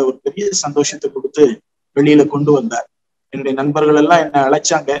எனக்குள்ள ஒரு பெரிய சந்தோஷத்தை கொடுத்து வெளியில கொண்டு வந்தார். என்னுடைய நண்பர்கள் எல்லாம் என்ன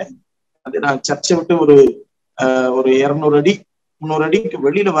அழைச்சாங்க. அது நான் சர்ச்சை விட்டு ஒரு 200 அடி 300 அடிக்கு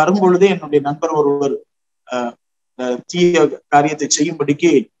வெளியில வரும் பொழுதே என்னுடைய நண்பர் ஒருவர் தீய காரியத்தை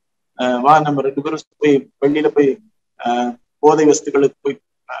செய்யும்படிக்கு வா நம்ம 2 பேரும் போய் வெளியில போய் போதை வஸ்துக்களுக்கு போய்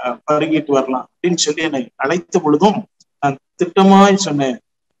பருகிட்டு வரலாம் அப்படின்னு சொல்லி என்னை அழைத்த பொழுதும் நான் திட்டமாய் சொன்னேன்,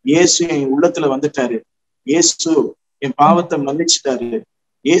 இயேசு என் உள்ளத்துல வந்துட்டாரு, இயேசு என் பாவத்தை மன்னிச்சுட்டாரு,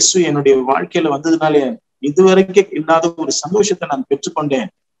 இயேசு என்னுடைய வாழ்க்கையில வந்ததுனால இதுவரைக்கும் இல்லாத ஒரு சந்தோஷத்தை நான்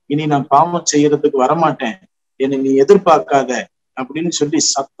பெற்றுக்கொண்டேன், இனி நான் பாவம் செய்யறதுக்கு வரமாட்டேன், என்னை நீ எதிர்பார்க்காத அப்படின்னு சொல்லி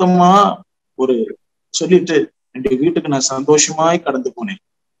சத்தமா ஒரு சொல்லிட்டு என்னுடைய வீட்டுக்கு நான் சந்தோஷமாய் கடந்து போனேன்.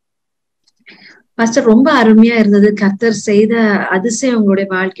 பாஸ்டர், ரொம்ப அருமையா இருந்தது. கர்த்தர் செய்த அதிசயம் உங்களுடைய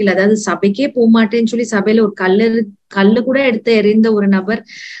வாழ்க்கையில. அதாவது சபைக்கே போகமாட்டேன்னு சொல்லி சபையில ஒரு கல்லு கூட எடுத்து எறிந்த ஒரு நபர்,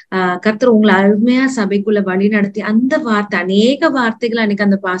 கர்த்தர் உங்களை அருமையா சபைக்குள்ள வழி நடத்தி அந்த வார்த்தை, அநேக வார்த்தைகள் அன்னைக்கு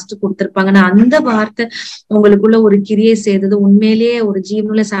அந்த பாஸ்டர் கொடுத்திருப்பாங்க. ஆனா அந்த வார்த்தை உங்களுக்குள்ள ஒரு கிரியை செய்தது. உண்மையிலேயே ஒரு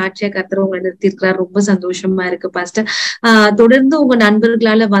ஜீவனுள்ள சாட்சியா கர்த்தர் உங்களை நிறுத்திருக்கிறார். ரொம்ப சந்தோஷமா இருக்கு பாஸ்டர். தொடர்ந்து உங்க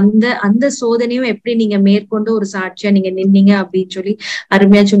நண்பர்களால வந்த அந்த சோதனையும் எப்படி நீங்க மேற்கொண்டு ஒரு சாட்சியா நீங்க நின்னீங்க அப்படின்னு சொல்லி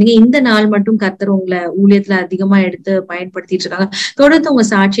அருமையா சொன்னீங்க. இந்த நாள் மட்டும் கர்த்தர் உங்களை ஊழியத்துல அதிகமா எடுத்து பயன்படுத்திட்டு இருக்காங்க. தொடர்ந்து உங்க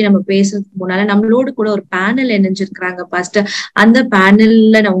சாட்சி நம்ம பேசுறதுக்கு முன்னால நம்மளோடு கூட ஒரு பேனல் இணைஞ்சிருக்காங்க பாஸ்டர். அந்த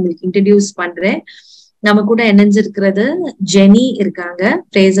பேனல்ல நான் உங்களுக்கு இன்ட்ரோடியூஸ் பண்றேன். நம்ம கூட இணைஞ்சிருக்கிறது ஜெனி இருக்காங்க.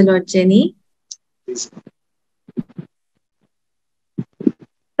 Praise the Lord Jenny.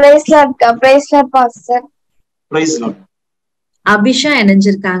 Price Lord pastor. Price Lord. Abisha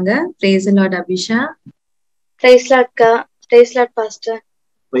இணைஞ்சிருக்காங்க. Praise the Lord Abisha. Price Lord pastor.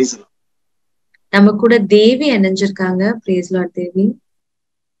 Price Lord. நம்ம கூட தேவி இணைஞ்சிருக்காங்க. Price Lord Devi.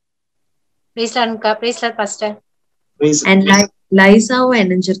 Price லார்ட்க்கா. Price Lord pastor. And லைசாவும்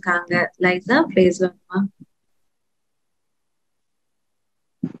இணைஞ்சிருக்காங்க. Lisa, price லார்ட்மா.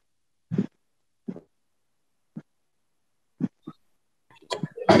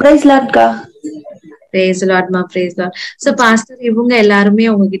 Price லார்ட்க்கா. Price லார்ட்மா. Price Lord. So pastor, இவங்க எல்லாருமே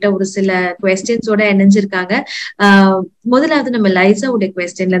உங்ககிட்ட ஒரு சில குவெஸ்டின்ஸோட இணைஞ்சிருக்காங்க. முதலாவது நம்ம லைசாவுடைய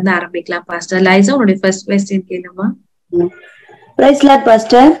குவெஸ்டின்ல இருந்து ஆரம்பிக்கலாம் பாஸ்டர். லைசா, உங்களுடைய ஃபர்ஸ்ட் குவெஸ்டின் கேளுமா. Price Lord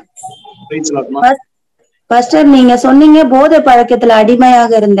pastor. Price லார்ட்மா. Pastor, நீங்க சொன்னீங்க போதை பழக்கத்துல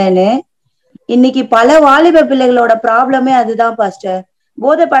அடிமையாக இருந்தேன்னு. இன்னைக்கு பல வாலிப பிள்ளைகளோட ப்ராப்ளமே அதுதான் பாஸ்டர்.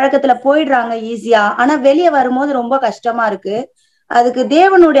 போதை பழக்கத்துல போயிடுறாங்க ஈஸியா, ஆனா வெளியே வரும்போது ரொம்ப கஷ்டமா இருக்கு. அதுக்கு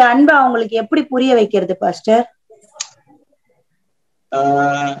தேவனுடைய அன்பை அவங்களுக்கு எப்படி புரிய வைக்கிறது பாஸ்டர்?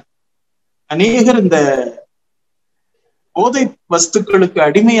 அநேகர் இந்த போதை வஸ்துக்களுக்கு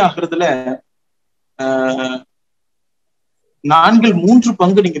அடிமையாகிறதுல 4/3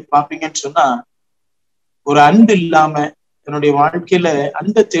 பங்கு நீங்க பாப்பீங்கன்னு சொன்னா, ஒரு அன்பு இல்லாம என்னுடைய வாழ்க்கையில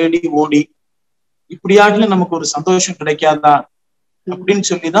அன்பை தேடி ஓடி இப்படியாக நமக்கு ஒரு சந்தோஷம் கிடைக்காதா அப்படின்னு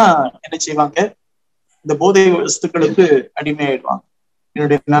சொல்லிதான் என்ன செய்வாங்க, இந்த போதை வஸ்துக்களுக்கு அடிமையாயிடுவாங்க.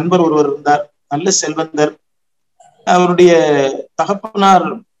 என்னுடைய நண்பர் ஒருவர் இருந்தார், நல்ல செல்வந்தர். அவருடைய தகப்பனார்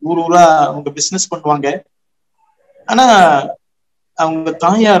ஊரா அவங்க பிசினஸ் பண்ணுவாங்க. ஆனா அவங்க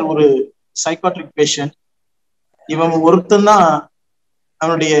தாயார் ஒரு சைக்காட்ரிக் பேஷண்ட். இவன் ஒருத்தந்தான்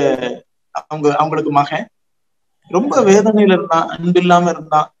அவனுடைய அவங்களுக்கு மகன். ரொம்ப வேதனையில இருந்தான், அன்பு இல்லாம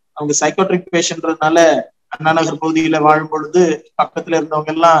இருந்தான். அவங்க சைக்காட்ரிக் பேஷண்ட்றதுனால அண்ணா நகர் பகுதியில வாழும் பொழுது பக்கத்துல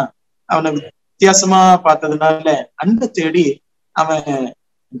இருந்தவங்க எல்லாம் அவனை வித்தியாசமா பார்த்ததுனால அன்பை தேடி அவன்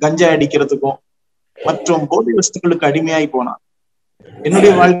கஞ்சா அடிக்கிறதுக்கும் மற்றும் போதை வஸ்துக்களுக்கு அடிமையாகி போனான்.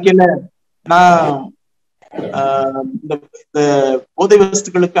 என்னுடைய வாழ்க்கையில நான் இந்த போதை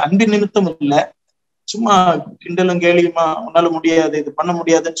வஸ்துக்களுக்கு அன்பின் நிமித்தம் இல்லை, சும்மா கிண்டலும் கேலியுமா, உன்னால முடியாது, இது பண்ண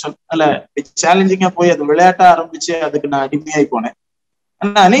முடியாதுன்னு சொன்னால சேலஞ்சிங்கா போய் அது விளையாட்டா ஆரம்பிச்சு அதுக்கு நான் அடிமையாகி போனேன்.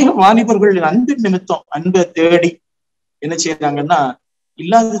 ஆனா அநேக வாலிபர்கள் அன்பின் நிமித்தம் அன்பை தேடி என்ன செய்யறாங்கன்னா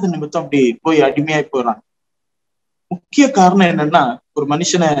இல்லாதது நிமித்தம் அப்படி போய் அடிமையாகி போறாங்க. முக்கிய காரணம் என்னன்னா, ஒரு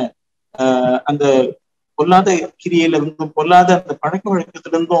மனுஷனை அந்த பொல்லாத கிரியில இருந்தும் பொல்லாத அந்த பழக்க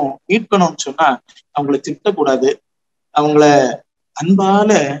வழக்கத்துல இருந்தும் மீட்கணும்னு சொன்னா அவங்கள திட்டக்கூடாது. அவங்கள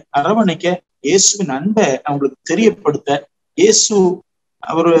அன்பால அரவணைக்க, இயேசுவின் அன்பை அவங்களுக்கு தெரியப்படுத்த, இயேசு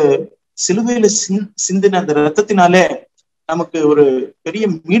அவரு சிலுவையில சிந்தின அந்த ரத்தத்தினாலே நமக்கு ஒரு பெரிய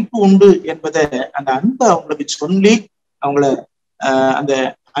மீட்பு உண்டு என்பதை அந்த அன்பை அவங்களுக்கு சொல்லி அவங்கள அந்த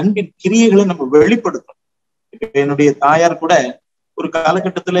அன்பின் கிரியைகளை நம்ம வெளிப்படுத்தணும். என்னுடைய தாயார் கூட ஒரு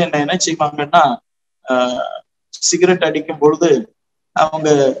காலகட்டத்துல என்ன செய்வாங்கன்னா, சிகரெட் அடிக்கும் பொழுது அவங்க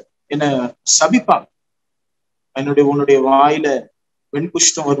என்ன சபிப்பாங்க. உன்னுடைய வாயில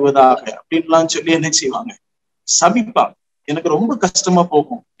வெண்குஷ்டம் வருவதாக அப்படின்லாம் சொல்லி என்ன செய்வாங்க, சபிப்பாங்க. எனக்கு ரொம்ப கஷ்டமா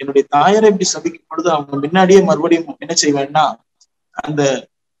போகும். என்னுடைய தாயாரை இப்படி சபிக்கும் பொழுது அவங்க முன்னாடியே மறுபடியும் என்ன செய்வேன்னா, அந்த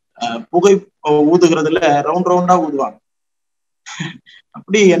புகை ஊதுகிறதுல ரவுண்ட் ரவுண்டா ஊதுவாங்க.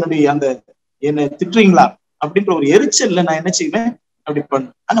 அப்படி என்னை திட்டுறீங்களா அப்படின்ற ஒரு எரிச்சல்ல நான் என்ன செய்வேன், அப்படி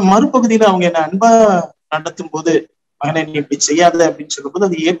பண்ணேன். ஆனா மறுபகுதியில அவங்க என்ன அன்பா நடத்தும் போது, மகனை நீ இப்படி செய்யாத அப்படின்னு சொல்லும் போது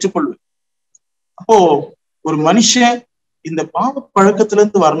அதை ஏற்றுக்கொள்வேன். அப்போ ஒரு மனுஷன் இந்த பாவ பழக்கத்துல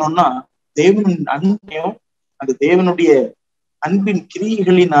இருந்து வரணும்னா தேவனின் அன்பையும் அந்த தேவனுடைய அன்பின்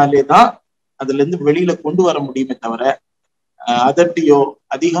கிரியைகளினாலேதான் அதுல இருந்து வெளியில கொண்டு வர முடியுமே தவிர அதட்டியோ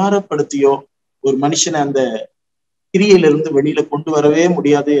அதிகாரப்படுத்தியோ ஒரு மனுஷனை அந்த கிரியையிலிருந்து வெளியில கொண்டு வரவே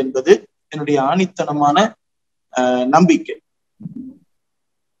முடியாது என்பது என்னுடைய ஆணித்தனமான நம்பிக்கை.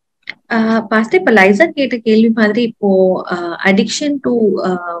 பாஸ்டர், இப்ப லைசா கேட்ட கேள்வி மாதிரி இப்போ அடிக்ஷன் டு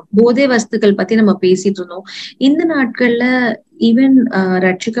போதை வஸ்துக்கள் பத்தி நம்ம பேசிட்டு இருந்தோம். இந்த நாட்கள்ல ஈவன்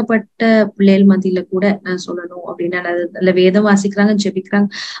ரட்சிக்கப்பட்ட பிள்ளைகள் மத்தியில கூட நான் சொல்லணும் அப்படின்னா, அதுல வேதம் வாசிக்கிறாங்க, ஜெபிக்கிறாங்க.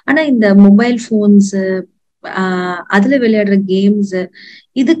 ஆனா இந்த மொபைல் போன்ஸ், அதுல விளையாடுற கேம்ஸ்,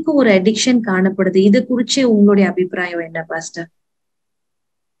 இதுக்கு ஒரு அடிக்ஷன் காணப்படுது. இது குறிச்சு உங்களுடைய அபிப்பிராயம் என்ன பாஸ்டர்?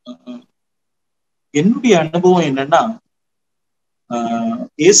 என்னுடைய அனுபவம் என்னன்னா,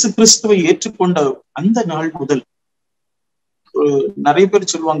 இயேசு கிறிஸ்துவை ஏற்றுக்கொண்ட அந்த நாள் முதல் நிறைய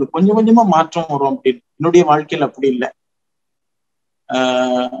பேர் சொல்லுவாங்க கொஞ்சம் கொஞ்சமா மாற்றம் வரும் அப்படின்னு. என்னுடைய வாழ்க்கையில் அப்படி இல்லை.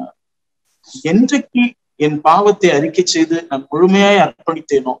 என்றைக்கு என் பாவத்தை அறிக்கை செய்து நான் முழுமையாய்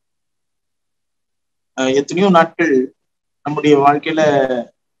அர்ப்பணித்தேனோ, எத்தனையோ நாட்கள் நம்முடைய வாழ்க்கையில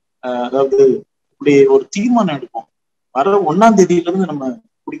அதாவது இப்படி ஒரு தீர்மானம் எடுப்போம், வர 1ஆம் தேதியில இருந்து நம்ம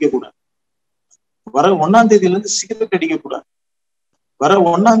குடிக்க கூடாது, வர 1ஆம் தேதியில இருந்து சிகரெட் அடிக்க கூடாது, வர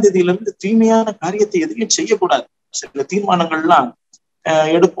 1ஆம் தேதியில இருந்து தீமையான காரியத்தை எதுவும் செய்யக்கூடாது. சில தீர்மானங்கள்லாம்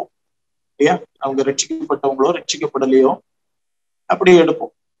எடுப்போம் இல்லையா? அவங்க ரட்சிக்கப்பட்டவங்களோ ரட்சிக்கப்படலையோ அப்படியே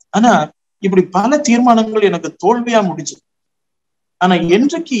எடுப்போம். ஆனா இப்படி பல தீர்மானங்கள் எனக்கு தோல்வியா முடிஞ்சது. ஆனா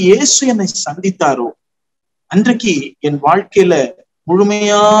என்றைக்கு இயேசு என்னை சந்தித்தாரோ அன்றைக்கு என் வாழ்க்கையில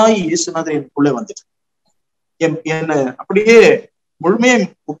முழுமையாய் இயேசுநாதர் எனக்குள்ள வந்துட்டு என்ன அப்படியே முழுமையா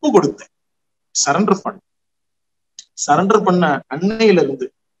ஒப்பு கொடுத்தேன், சரண்டர் பண்ண அன்னையில இருந்து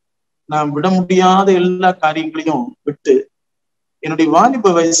நான் விட முடியாத எல்லா காரியங்களையும் விட்டு என்னுடைய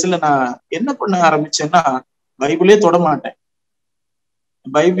வாலிப வயசுல நான் என்ன பண்ண ஆரம்பிச்சேன்னா, பைபிளே தொட மாட்டேன்.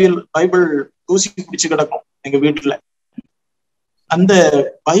 பைபிள் தூசி பிடிச்சு கிடக்கும் எங்க வீட்டுல. அந்த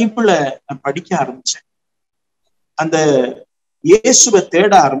பைபிளை நான் படிக்க ஆரம்பிச்சேன். அந்த இயேசுவை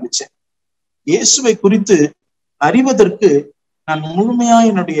தேட ஆரம்பிச்சேன். இயேசுவை குறித்து அறிவதற்கு நான் முழுமையா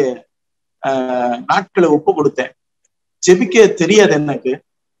என்னுடைய நாட்களை ஒப்பு கொடுத்தேன். ஜெபிக்க தெரியாது எனக்கு.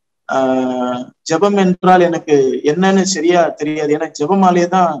 ஜெபம் என்றால் எனக்கு என்னன்னு சரியா தெரியாது. ஏன்னா ஜெபமாலேயே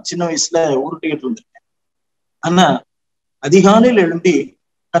தான் சின்ன வயசுல உருட்டிக்கிட்டு இருந்திருக்கேன். ஆனா அதிகாலையில் எழும்பி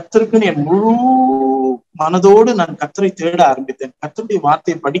கர்த்தருக்குன்னு என் முழு மனதோடு நான் கர்த்தரை தேட ஆரம்பித்தேன். கர்த்தருடைய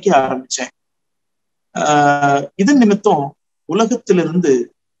வார்த்தையை படிக்க ஆரம்பிச்சேன். இதன் நிமித்தம் உலகத்திலிருந்து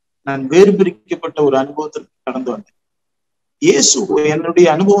நான் வேறு பிரிக்கப்பட்ட ஒரு அனுபவத்திற்கு கடந்து வந்தேன். என்னுடைய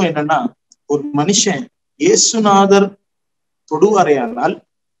அனுபவம் என்னன்னா, ஒரு மனுஷன் இயேசுநாதர் தொடுவாரையானால்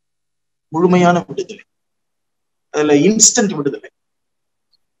முழுமையான விடுதலை, அதுல இன்ஸ்டன்ட் விடுதலை.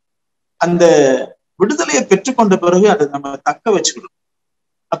 அந்த விடுதலையை பெற்றுக்கொண்ட பிறகு அதை நம்ம தக்க வச்சுக்கணும்.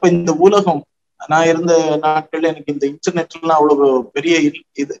 அப்ப இந்த உலகம், நான் இருந்த நாட்கள்ல எனக்கு இந்த இன்டர்நெட்லாம் அவ்வளவு பெரிய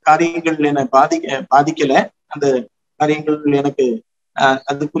இது காரியங்கள் என்னை பாதிக்கல. அந்த காரியங்கள் எனக்கு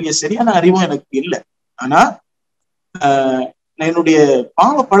அதுக்குரிய சரியான அறிவும் எனக்கு இல்லை. ஆனா என்னுடைய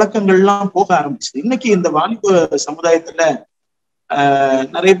பாவ பழக்கங்கள்லாம் போக ஆரம்பிச்சு. இன்னைக்கு இந்த வாலிப சமுதாயத்துல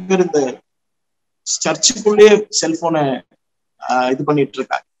நிறைய பேர் இந்த சர்ச்சுக்குள்ளேயே செல்போனை இது பண்ணிட்டு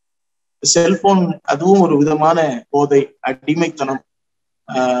இருக்காங்க. செல்போன் அதுவும் ஒரு விதமான போதை, அடிமைத்தனம்.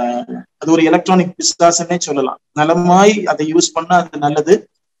 அது ஒரு எலக்ட்ரானிக் பிசாசுன்னே சொல்லலாம். நலமாய் அதை யூஸ் பண்ணா அது நல்லது,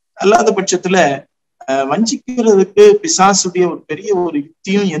 அல்லாத பட்சத்துல வஞ்சிக்கிறதுக்கு பிசாசுடைய ஒரு பெரிய ஒரு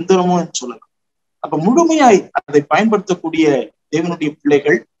யுக்தியும் எந்திரமும் சொல்லலாம். அப்ப முழுமையாய் அதை பயன்படுத்தக்கூடிய தேவனுடைய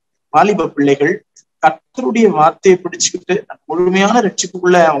பிள்ளைகள், வாலிப பிள்ளைகள் கர்த்தருடைய வார்த்தையை பிடிச்சுக்கிட்டு முழுமையான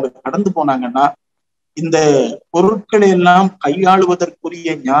ரட்சிப்புக்குள்ள அவங்க கடந்து போனாங்கன்னா இந்த பொருட்களை எல்லாம்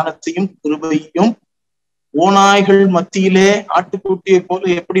கையாளுவதற்குரிய ஞானத்தையும் கிருபையும், ஓநாய்கள் மத்தியிலே ஆட்டுக்குட்டியை போல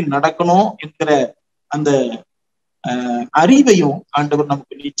எப்படி நடக்கணும் என்கிற அந்த அறிவையும் ஆண்டவர்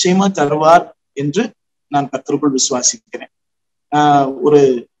நமக்கு நிச்சயமா தருவார் என்று நான் கர்த்தருக்குள் விசுவாசிக்கிறேன். ஒரு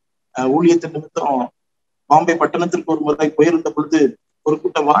ஊழியத்தின் நிமித்தம் பாம்பே பட்டணத்திற்கு ஒரு முறை போயிருந்த பொழுது ஒரு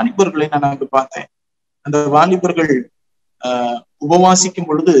கூட்ட வாலிபர்களை நான் அங்கு பார்த்தேன். அந்த வாலிபர்கள் உபவாசிக்கும்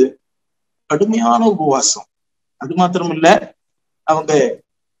பொழுது கடுமையான உபவாசம். அது மாத்திரம் இல்ல, அவங்க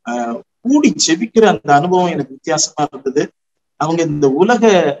கூடி செபிக்கிற அந்த அனுபவம் எனக்கு வித்தியாசமா இருந்தது. அவங்க இந்த உலக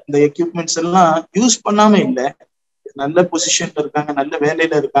இந்த எக்யூப்மெண்ட்ஸ் எல்லாம் யூஸ் பண்ணாம இல்லை, நல்ல பொசிஷன்ல இருக்காங்க, நல்ல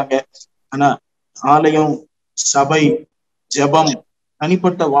வேலையில இருக்காங்க. ஆனா ஆலயம், சபை, ஜபம்,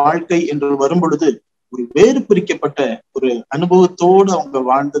 தனிப்பட்ட வாழ்க்கை என்று வரும் பொழுது ஒரு வேறு பிரிக்கப்பட்ட ஒரு அனுபவத்தோடு அவங்க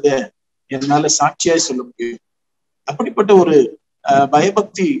வாழ்ந்ததை என்னால சாட்சியாய் சொல்ல முடியும். அப்படிப்பட்ட ஒரு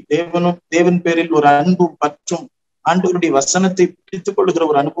பயபக்தி, தேவன் பேரில் ஒரு அன்பும் பற்றும், ஆண்டவருடைய வசனத்தை பிடித்துக் கொள்ளுகிற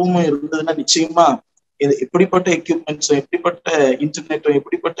ஒரு அனுபவமும் இருந்ததுன்னா நிச்சயமா எப்படிப்பட்ட எக்யூப்மெண்ட்ஸும், எப்படிப்பட்ட இன்டர்நெட்டும்,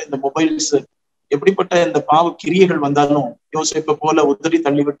 எப்படிப்பட்ட இந்த மொபைல்ஸ், எப்படிப்பட்ட இந்த பாவ கிரியைகள் வந்தாலும் யோசேப்பை போல உதறி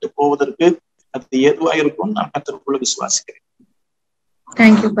தள்ளிவிட்டு போவதற்கு அது ஏதுவா இருக்கும்னு நான் கர்த்தருக்குள்ள விசுவாசிக்கிறேன்.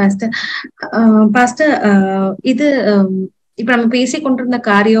 Thank you pastor. பாஸ்டர், இது இப்ப நம்ம பேசி கொண்டிருந்த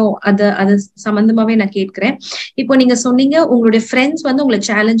காரியம் அது சம்பந்தமாவே நான் கேட்கிறேன். இப்போ நீங்க சொன்னீங்க உங்களுடைய ஃப்ரெண்ட்ஸ் வந்து உங்களை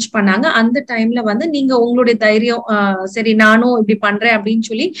சேலஞ்ச் பண்ணாங்க. அந்த டைம்ல வந்து நீங்க உங்களுடைய தைரியம், சரி நானும் இப்படி பண்றேன் அப்படின்னு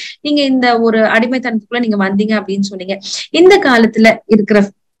சொல்லி நீங்க இந்த ஒரு அடிமைத்தனத்துக்குள்ள நீங்க வந்தீங்க அப்படின்னு சொன்னீங்க. இந்த காலத்துல இருக்கிற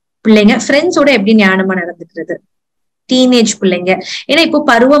பிள்ளைங்க ஃப்ரெண்ட்ஸோட எப்படி ஞானமா நடந்துக்கிறது? டீனேஜ் பிள்ளைங்க, ஏன்னா இப்போ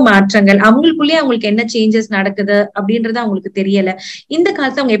பருவ மாற்றங்கள், அவங்களுக்குள்ளேயே அவங்களுக்கு என்ன சேஞ்சஸ் நடக்குது அப்படின்றது அவங்களுக்கு தெரியல. இந்த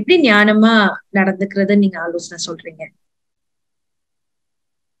காலத்துல அவங்க எப்படி ஞானமா நடந்துக்கிறது நீங்க ஆலோசனை சொல்றீங்க?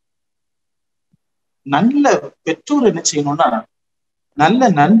 நல்ல பெற்றோர் என்ன செய்யணும்னா, நல்ல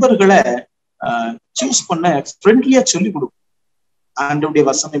நண்பர்களை சூஸ் பண்ண ஃப்ரெண்ட்லியா சொல்லி கொடுக்கும். ஆண்டவருடைய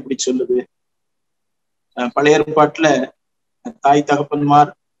வசனம் இப்படி சொல்லுது. பழைய ஏற்பாட்டுல தாய்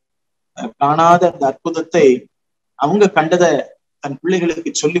தகப்பன்மார் காணாத அந்த அற்புதத்தை அவங்க கண்டதை தன்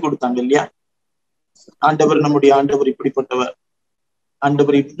பிள்ளைகளுக்கு சொல்லி கொடுத்தாங்க இல்லையா? ஆண்டவர், நம்முடைய ஆண்டவர் இப்படிப்பட்டவர்,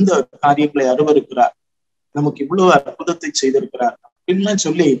 ஆண்டவர் இந்த காரியங்களை அருவருக்கிறார், நமக்கு இவ்வளவு அற்புதத்தை செய்திருக்கிறார் அப்படின்லாம்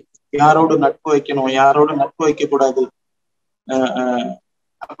சொல்லி யாரோடு நட்பு வைக்கணும், யாரோடு நட்பு வைக்க கூடாது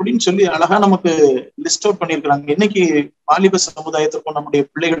அப்படின்னு சொல்லி அழகா நமக்கு லிஸ்ட் அவுட் பண்ணியிருக்கிறாங்க. இன்னைக்கு வாலிப சமுதாயத்துக்கும் நம்முடைய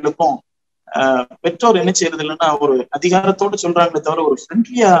பிள்ளைகளுக்கும் பெற்றோர் என்ன செய்யறது இல்லைன்னா, ஒரு அதிகாரத்தோடு சொல்றாங்களே தவிர ஒரு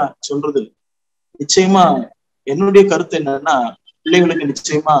ஃப்ரெண்ட்லியா சொல்றது இல்லை. நிச்சயமா என்னுடைய கருத்து என்னன்னா, பிள்ளைகளுக்கு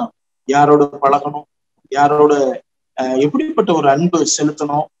நிச்சயமா யாரோட பழகணும், யாரோட எப்படிப்பட்ட ஒரு அன்பு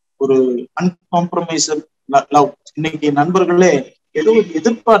செலுத்தணும், ஒரு அன்காம்ப்ரமைசர் லவ். இன்னைக்கு நண்பர்களே ஏதோ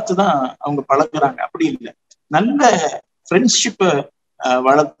எதிர்பார்த்துதான் அவங்க பழகுறாங்க, அப்படி இல்லை. நல்ல ஃப்ரெண்ட்ஷிப்பை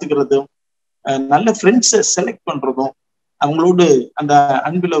வளர்த்துக்கிறதும், நல்ல ஃப்ரெண்ட்ஸை செலக்ட் பண்றதும், அவங்களோடு அந்த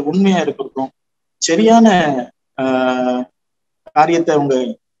அன்புல உண்மையா இருக்கிறதும், சரியான காரியத்தை அவங்க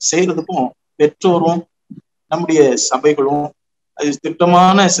செய்யறதுக்கும் பெற்றோரும் நம்முடைய சபைகளும் அது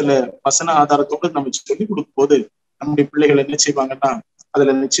திட்டமான சில வசன ஆதாரத்தோடு நம்ம சொல்லிக் கொடுக்கும் போது நம்முடைய பிள்ளைகள் என்ன செய்வாங்கன்னா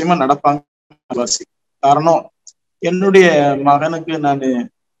அதுல நிச்சயமா நடப்பாங்க. காரணம், என்னுடைய மகனுக்கு நான்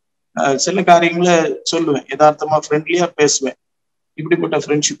சில காரியங்களை சொல்லுவேன், யதார்த்தமா ஃப்ரெண்ட்லியா பேசுவேன். இப்படிப்பட்ட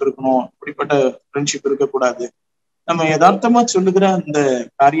ஃப்ரெண்ட்ஷிப் இருக்கணும், இப்படிப்பட்ட ஃப்ரெண்ட்ஷிப் இருக்கக்கூடாது. நம்ம யதார்த்தமா சொல்லுகிற அந்த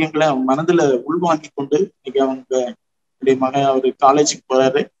காரியங்களை அவன் மனதுல உள்வாங்கி கொண்டு இன்னைக்கு அவங்களுடைய மகன் அவரு காலேஜுக்கு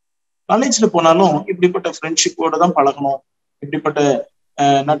போறாரு. காலேஜ்ல போனாலும் இப்படிப்பட்ட ஃப்ரெண்ட்ஷிப்போட தான் பழகணும், இப்படிப்பட்ட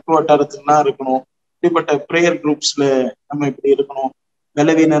நட்பு வட்டாரத்துலாம் இருக்கணும், இப்படிப்பட்ட ப்ரேயர் குரூப்ஸ்ல நம்ம இப்படி இருக்கணும்,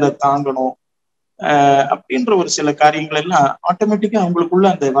 விளைவினரை தாங்கணும் அப்படின்ற ஒரு சில காரியங்கள் எல்லாம் ஆட்டோமேட்டிக்கா அவங்களுக்குள்ள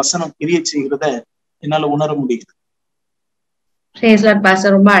அந்த வசனம் கிரியை செய்கிறத என்னால உணர முடியுது.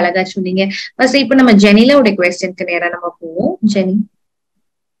 ரொம்ப அழகா சொன்னீங்க. இப்ப நம்ம ஜெனில உடைய குவெஸ்டனுக்கு நேரா நம்ம போவோம். ஜெனி.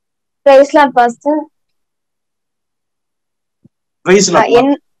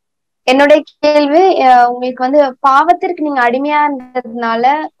 என்னுடைய கேள்வி, உங்களுக்கு வந்து பாவத்திற்கு நீங்க அடிமையா இருந்ததுனால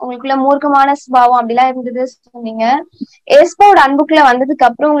உங்களுக்குள்ள மூர்க்கமான சுபாவம் அப்படிலாம் இருந்தது சொன்னீங்க. ஏசுவோட அன்புக்குள்ள வந்ததுக்கு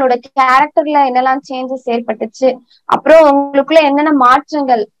அப்புறம் உங்களோட கேரக்டர்ல என்னெல்லாம் சேஞ்சஸ் ஏற்பட்டுச்சு, அப்புறம் உங்களுக்குள்ள என்னென்ன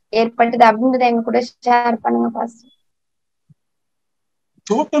மாற்றங்கள் ஏற்பட்டது அப்படின்றத எங்க கூட ஷேர் பண்ணுங்க பாஸ்டர்.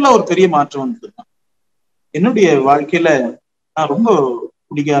 டோட்டலா ஒரு பெரிய மாற்றம் வந்தது. என்னுடைய வாழ்க்கையில நான் ரொம்ப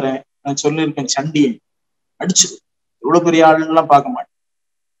குடிக்காரன், நான் சொல்லியிருக்கேன், சண்டியன், அடிச்சு இவ்வளவு பெரிய ஆளுலாம் பார்க்க மாட்டேன்.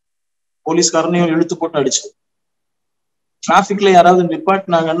 போலீஸ்காரனையும் இழுத்து போட்டு அடிச்சு, டிராபிக்ல யாராவது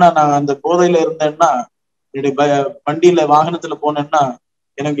நிப்பாட்டினாங்கன்னா, நான் அந்த போதையில இருந்தேன்னா, என்னுடைய வண்டியில வாகனத்துல போனேன்னா,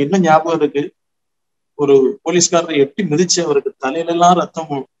 எனக்கு இன்னும் ஞாபகம் இருக்கு, ஒரு போலீஸ்காரரை எட்டி மிதிச்சு அவருக்கு தலையில எல்லாம் ரத்தம்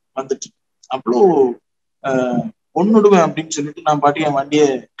வந்துட்டு, அவ்வளோ பொண்ணுடுவேன் அப்படின்னு சொல்லிட்டு நான் பாட்டி என் வண்டியை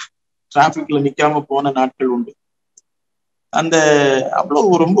டிராபிக்ல நிக்காம போன நாட்கள் உண்டு. அந்த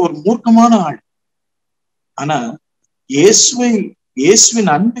அவ்வளவு ரொம்ப ஒரு மூர்க்கமான ஆள். ஆனா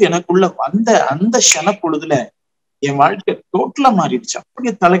இயேசுவின் அன்பு எனக்குள்ள வந்த அந்த க்ஷண பொழுதுல என் வாழ்க்கை டோட்டலா மாறிடுச்சு.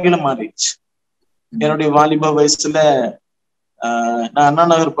 அப்படியே தலைகீழ மாறிடுச்சு. என்னுடைய வாலிப வயசுல நான் அண்ணா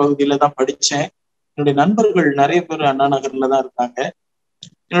நகர் பகுதியில தான் படிச்சேன். என்னுடைய நண்பர்கள் நிறைய பேர் அண்ணா நகர்ல தான் இருந்தாங்க.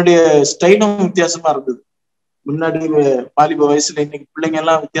 என்னுடைய ஸ்டைலும் வித்தியாசமா இருந்தது. முன்னாடி வாலிப வயசுல இன்னைக்கு பிள்ளைங்க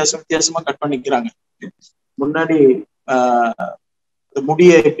எல்லாம் வித்தியாசமா கட் பண்ணிக்கிறாங்க. முன்னாடி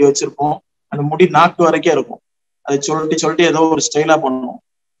முடியை இப்படி வச்சிருப்போம், அந்த முடி நாக்கு வரைக்கும் இருக்கும். அதை சொல்லிட்டு ஏதோ ஒரு ஸ்டைலா பண்ணுவோம்.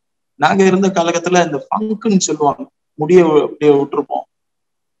 நாங்க இருந்த காலகட்டத்துல இந்த பங்குன்னு சொல்லுவாங்க, முடிய அப்படியே விட்டுருப்போம்.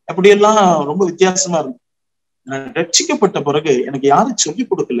 அப்படியெல்லாம் ரொம்ப வித்தியாசமா இருக்கும். நான் ரட்சிக்கப்பட்ட பிறகு எனக்கு யாரும் சொல்லி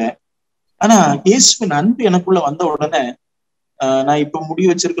கொடுக்கல. ஆனா இயேசுவின் அன்பு எனக்குள்ள வந்த உடனே நான் இப்ப முடி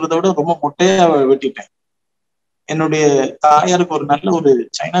வச்சிருக்கிறத விட ரொம்ப மொட்டையா வெட்டிட்டேன். என்னுடைய தாயாருக்கு ஒரு நல்ல ஒரு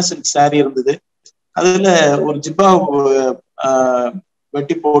சைனா சில்க் சாரி இருந்தது. அதுல ஒரு ஜிப்பா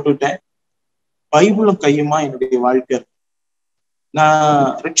வெட்டி போட்டுட்டேன். பைபிளும் கையுமா என்னுடைய வாழ்க்கை. நான்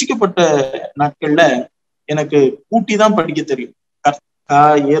ரட்சிக்கப்பட்ட நாட்கள்ல எனக்கு கூட்டி தான் படிக்க தெரியும்.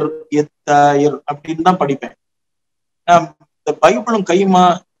 கர்த்தாயர் எத்தாயர் அப்படின்னு தான் படிப்பேன். நான் இந்த பைபிளும் கையுமா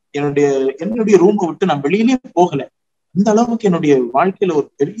என்னுடைய ரூமை விட்டு நான் வெளியிலேயே போகல. இந்த அளவுக்கு என்னுடைய வாழ்க்கையில ஒரு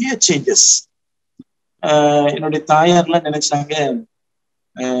பெரிய சேஞ்சஸ். என்னுடைய தாயார்லாம் நினைச்சாங்க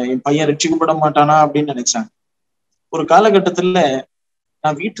என் பையன் ரட்சிக்கப்பட மாட்டானா அப்படின்னு நினைச்சாங்க. ஒரு காலகட்டத்துல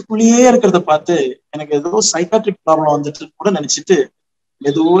நான் வீட்டுக்குள்ளேயே இருக்கிறத பார்த்து எனக்கு ஏதோ சைக்காட்ரிக் ப்ராப்ளம் வந்துட்டு கூட நினைச்சிட்டு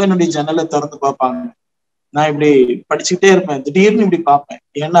எதுவோ என்னுடைய ஜன்னலை திறந்து பார்ப்பாங்க. நான் இப்படி படிச்சுக்கிட்டே இருப்பேன். திடீர்னு இப்படி பார்ப்பேன்.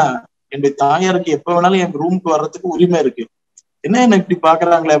 ஏன்னா என்னுடைய தாயாருக்கு எப்ப வேணாலும் என் ரூமுக்கு வர்றதுக்கு உரிமை இருக்கு. என்ன இப்படி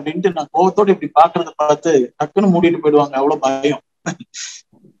பாக்குறாங்களே அப்படின்ட்டு நான் கோவத்தோட இப்படி பாக்குறத பார்த்து டக்குன்னு மூடிட்டு போயிடுவாங்க. அவ்வளவு பயம்.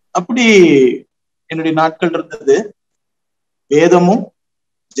 அப்படி என்னுடைய நாட்கள் இருந்தது. வேதமும்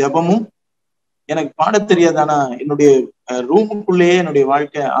ஜபமும் எனக்கு பாட தெரியாது. ஆனா என்னுடைய ரூமுக்குள்ளேயே என்னுடைய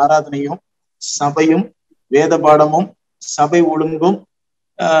வாழ்க்கை ஆராதனையும் சபையும் வேத பாடமும் சபை ஒழுங்கும்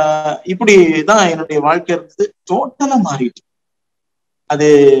இப்படிதான் என்னுடைய வாழ்க்கை இருந்தது. டோட்டலா மாறிட்டு அது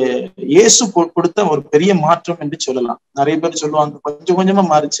இயேசு கொடுத்த ஒரு பெரிய மாற்றம் என்று சொல்லலாம். நிறைய பேர் சொல்லுவாங்க கொஞ்சம் கொஞ்சமா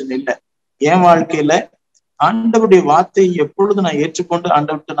மாறிச்சுன்னு. இல்லை, என் வாழ்க்கையில ஆண்டவருடைய வார்த்தையை எப்பொழுது நான் ஏற்றுக்கொண்டு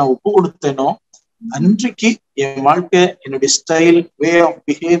ஆண்டவர்கிட்ட நான் ஒப்பு கொடுத்தேனோ அன்றைக்கு என் வாழ்க்கை, என்னுடைய ஸ்டைல், வே ஆஃப்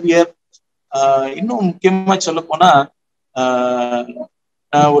பிஹேவியர், இன்னும் முக்கியமா சொல்ல போனா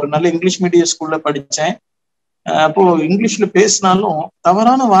நான் ஒரு நல்ல இங்கிலீஷ் மீடியம் ஸ்கூல்ல படிச்சேன். அப்போ இங்கிலீஷ்ல பேசினாலும்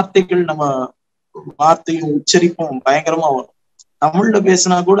தவறான வார்த்தைகள், நம்ம வார்த்தையும் உச்சரிப்பும் பயங்கரமா வரும். தமிழ்ல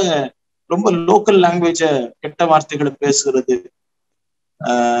பேசினா கூட ரொம்ப லோக்கல் லாங்குவேஜ கெட்ட வார்த்தைகளை பேசுகிறது.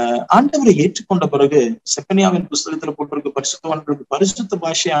 ஆண்டவரை ஏற்றுக்கொண்ட பிறகு செப்பனியாவின் புஸ்தகத்துல போட்டிருக்கு, பரிசுத்தவான்களுக்கு பரிசுத்த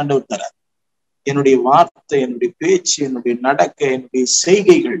பாஷையை ஆண்டவர் தரார். என்னுடைய வார்த்தை, என்னுடைய பேச்சு, என்னுடைய நடக்கை, என்னுடைய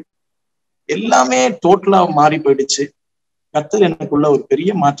செய்கைகள் எல்லாமே டோட்டலா மாறி போயிடுச்சு. கர்த்தர் எனக்குள்ள ஒரு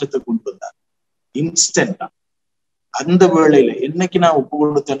பெரிய மாற்றத்தை கொண்டு வந்தார் இன்ஸ்டன்டா. அந்த வேளையில என்னைக்கு நான் ஒப்பு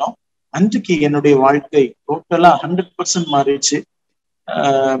கொடுத்தேனோ அன்றைக்கு என்னுடைய வாழ்க்கை டோட்டலா 100% மாறிடுச்சு.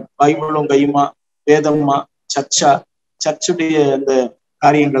 பைபிளும் கையுமா, வேதம்மா, சர்ச்சுடைய அந்த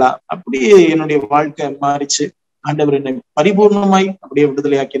காரியங்களா, அப்படியே என்னுடைய வாழ்க்கை மாறிச்சு. ஆண்டவர் என்னை பரிபூர்ணமாய் அப்படியே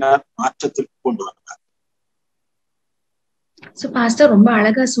விடுதலையாக்கினார், மாற்றத்திற்கு கொண்டு வந்தார். சோ பாஸ்டர், ரொம்ப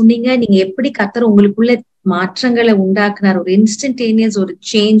அழகா சொன்னீங்க. நீங்க எப்படி கர்த்தர் உங்களுக்குள்ள மாற்றங்களை உண்டாக்குனார், ஒரு இன்ஸ்டன்டேனியஸ் ஒரு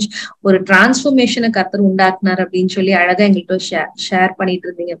சேஞ்ச், ஒரு டிரான்ஸ்பர்மேஷனை கர்த்தர் உண்டாக்குனார் அப்படின்னு சொல்லி அழகா எங்கள்கிட்ட ஷேர் பண்ணிட்டு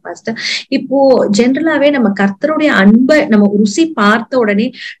இருந்தீங்க பாஸ்டர். இப்போ ஜென்ரலாவே நம்ம கர்த்தருடைய அன்பை நம்ம ருசி பார்த்த உடனே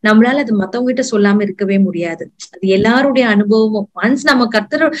நம்மளால அது மத்தவங்க கிட்ட சொல்லாம இருக்கவே முடியாது. அது எல்லாருடைய அனுபவமும். ஒன்ஸ் நம்ம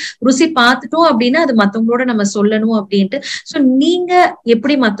கர்த்தர் ருசி பார்த்துட்டோம் அப்படின்னா அது மத்தவங்களோட நம்ம சொல்லணும் அப்படின்ட்டு. சோ நீங்க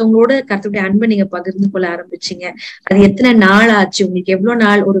எப்படி மத்தவங்களோட கர்த்தருடைய அன்பை நீங்க பகிர்ந்து கொள்ள ஆரம்பிச்சீங்க? அது எத்தனை நாள் ஆச்சு உங்களுக்கு? எவ்வளவு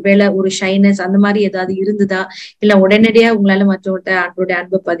நாள் ஒருவேளை ஒரு ஷைனஸ் அந்த மாதிரி ஏதாவது இருந்ததா, இல்ல உடனடியா உங்களால மற்றவர்கிட்ட அவங்களுடைய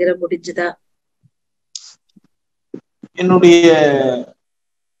அன்பை பகிர முடிஞ்சுதா?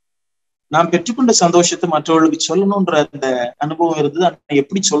 நான் பெற்றுக்கொண்ட சந்தோஷத்தை மற்றவர்களுக்கு சொல்லணும்ன்ற அந்த அனுபவம் இருந்தது. ஆனா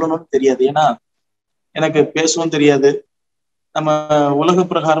எப்படி சொல்லணும்னு தெரியாது. ஏன்னா எனக்கு பேசவும் தெரியாது. நம்ம உலக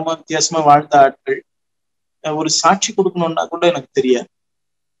பிரகாரமா வித்தியாசமா வாழ்ந்த ஆட்கள். ஒரு சாட்சி கொடுக்கணும்னா கூட எனக்கு தெரியாது.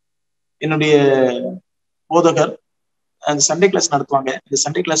 என்னுடைய போதகர் அந்த சண்டே கிளாஸ் நடத்துவாங்க. இந்த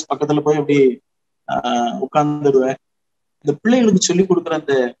சண்டே கிளாஸ் பக்கத்துல போய் அப்படி உட்கார்ந்துடுவேன். இந்த பிள்ளைகளுக்கு சொல்லி கொடுக்குற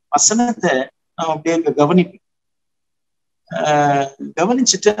அந்த வசனத்தை நான் அப்படியே கவனிப்பேன்.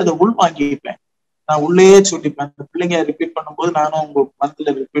 கவனிச்சுட்டு அதை உள் வாங்கிப்பேன். நான் உள்ளேயே சொல்லிப்பேன். அந்த பிள்ளைங்க ரிப்பீட் பண்ணும்போது நானும் உங்க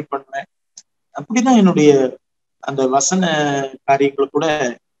மனத்துல ரிப்பீட் பண்ணுவேன். அப்படிதான் என்னுடைய அந்த வசன காரியங்களை கூட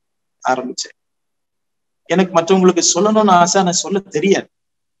ஆரம்பிச்சேன். எனக்கு மற்றவங்களுக்கு சொல்லணும்னு ஆசை, ஆனா சொல்ல தெரியாது,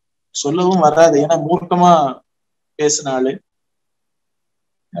 சொல்லவும் வராது. ஏன்னா மூர்க்கமா பேசினாலு.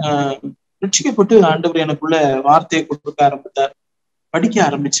 ரட்சிக்கப்பட்டு ஆண்டவர் எனக்குள்ள வார்த்தையை கொடுக்க ஆரம்பித்தார். படிக்க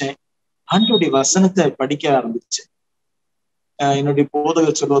ஆரம்பிச்சேன். ஆண்டவருடைய வசனத்தை படிக்க ஆரம்பிச்சேன். என்னுடைய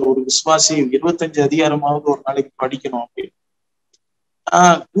போதகர் சொல்வார், ஒரு விசுவாசி 25 அதிகாரமாவது ஒரு நாளைக்கு படிக்கணும் அப்படின்னு.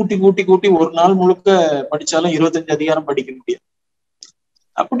 கூட்டி கூட்டி கூட்டி ஒரு நாள் முழுக்க படிச்சாலும் 25 அதிகாரம் படிக்க முடியாது.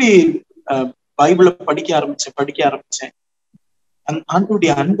 அப்படி பைபிளை படிக்க ஆரம்பிச்சேன்.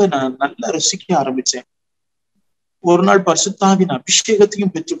 ஆண்டவருடைய அன்பை நான் நல்லா ருசிக்க ஆரம்பிச்சேன். ஒரு நாள் பரிசுத்தாவின்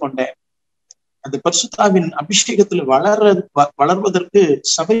அபிஷேகத்தையும் பெற்றுக்கொண்டேன். அந்த பரிசுத்தாவின் அபிஷேகத்துல வளர்வதற்கு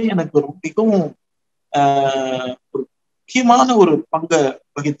சபை எனக்கு மிகவும் ஒரு முக்கியமான ஒரு பங்கை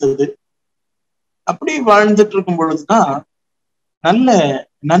வகித்தது. அப்படி வாழ்ந்துட்டு இருக்கும் பொழுதுதான் நல்ல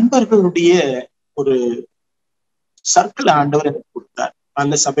நண்பர்களுடைய ஒரு சர்க்கிள் ஆண்டவர் எனக்கு கொடுத்தார்.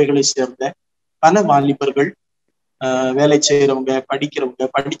 பல சபைகளை சேர்ந்த பல வாலிபர்கள், வேலை செய்யறவங்க, படிக்கிறவங்க,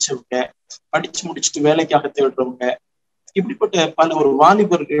 படிச்சு முடிச்சுட்டு வேலைக்காக தேடுறவங்க, இப்படிப்பட்ட பல ஒரு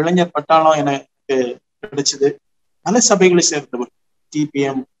வாலிபர் இளைஞர் பட்டாளம் எனக்கு கிடைச்சது. பல சபைகளை சேர்ந்தவர்,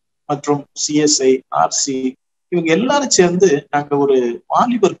 டிபிஎம் மற்றும் சிஎஸ்ஐ, ஆர்சி, இவங்க எல்லாரும் சேர்ந்து நாங்க ஒரு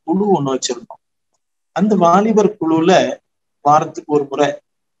வாலிபர் குழு ஒண்ணு வச்சிருந்தோம். அந்த வாலிபர் குழுல வாரத்துக்கு ஒரு முறை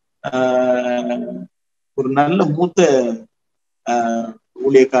ஒரு நல்ல மூத்த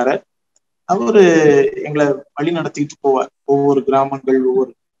ஊழியக்காரர் அவரு எங்களை வழி நடத்திட்டு போவார். ஒவ்வொரு கிராமங்கள்,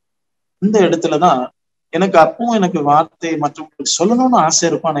 இந்த இடத்துலதான் எனக்கு அப்பவும் எனக்கு வார்த்தை மற்றவங்களுக்கு சொல்லணும்னு ஆசை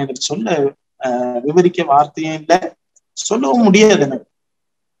இருக்கும். ஆனா எனக்கு சொல்ல விவரிக்க வார்த்தையும் இல்லை, சொல்லவும் முடியாது எனக்கு.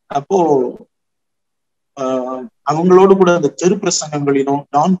 அப்போ அவங்களோடு கூட அந்த தெரு பிரசங்கங்களிலும்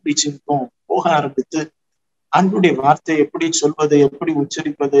டான் பிரீச்சிங்கும் போக ஆரம்பித்து ஆண்டவருடைய வார்த்தை எப்படி சொல்வது, எப்படி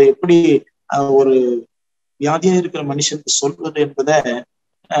உச்சரிப்பது, எப்படி ஒரு வியாதியா இருக்கிற மனுஷனுக்கு சொல்வது என்பதை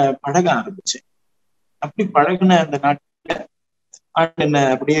பழக ஆரம்பிச்சேன். அப்படி பழகின அந்த நாட்ல என்னை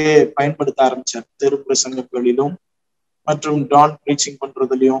அப்படியே பயன்படுத்த ஆரம்பிச்சார். தெரு பிரசங்கங்களிலும் மற்றும் டான் பிரீச்சிங்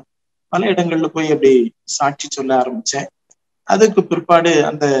பண்றதுலயும் பல இடங்கள்ல போய் அப்படி சாட்சி சொல்ல ஆரம்பிச்சேன். அதுக்கு பிற்பாடு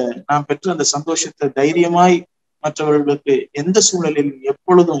நான் பெற்ற அந்த சந்தோஷத்தை தைரியமாய் மற்றவர்களுக்கு எந்த சூழலிலும்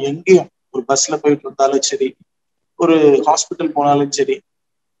எப்பொழுதும் எங்கேயும், ஒரு பஸ்ல போயிட்டு இருந்தாலும் சரி, ஒரு ஹாஸ்பிட்டல் போனாலும் சரி,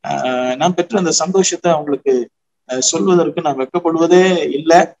 நான் பெற்ற அந்த சந்தோஷத்தை அவங்களுக்கு சொல்வதற்கு நான் வெட்கப்படுவதே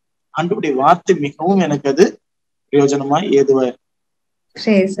இல்லை. ஆண்டவருடைய வார்த்தை மிகவும் எனக்கு அது பிரயோஜனமாய் ஏதுவா.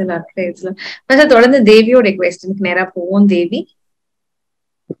 தொடர்ந்து தேவியோட குவெஸ்டனுக்கு நேரா போவோம். தேவி,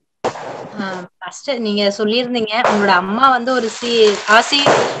 ஃபர்ஸ்ட் நீங்க சொல்லியிருந்தீங்க உங்களோட அம்மா வந்து ஒரு ஆசி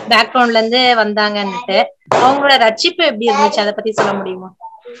பேக்ரவுண்ட்ல இருந்து வந்தாங்கன்னுட்டு. அவங்களோட ரட்சிப்பு எப்படி இருந்துச்சு, அதை பத்தி சொல்ல முடியுமா?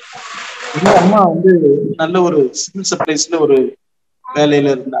 எங்க அம்மா வந்து நல்ல ஒரு சிவில் சப்ளைஸ்ல ஒரு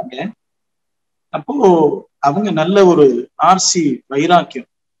வேலையில இருந்தாங்க. அப்போ அவங்க நல்ல ஒரு ஆர்சி வைராக்கியம்.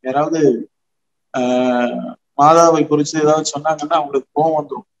 யாராவது மாதாவை குறிச்சு ஏதாவது சொன்னாங்கன்னா அவங்களுக்கு கோவம்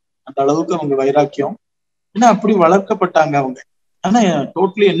வந்துடும். அந்த அளவுக்கு அவங்க வைராக்கியம். ஏன்னா அப்படி வளர்க்கப்பட்டாங்க அவங்க. ஆனா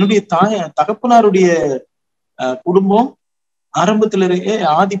டோட்டலி என்னுடைய தகப்பனாருடைய குடும்பம் ஆரம்பத்திலேயே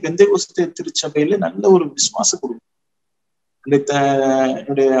ஆதி பெந்தேகோஸ்தே திருச்சபையில நல்ல ஒரு விசுவாச குடும்பம்.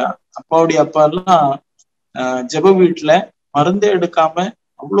 என்னுடைய அப்பாவுடைய அப்பா எல்லாம் ஜெப வீட்டுல மருந்தே எடுக்காம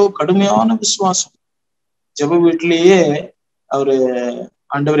அவ்வளவு கடுமையான விசுவாசம். ஜெப வீட்டிலேயே அவரு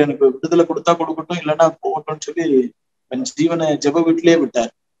ஆண்டவர் எனக்கு விடுதலை கொடுத்தா கொடுக்கட்டும், இல்லைன்னா போகட்டும்னு சொல்லி என் ஜீவனை ஜெப வீட்டிலேயே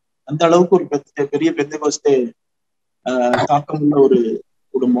விட்டார். அந்த அளவுக்கு ஒரு பெரிய பெந்தேகோஸ்தே தாக்கமுள்ள ஒரு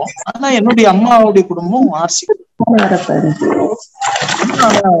குடும்பம். ஆனா என்னுடைய அம்மாவுடைய குடும்பம் ஆர்சி,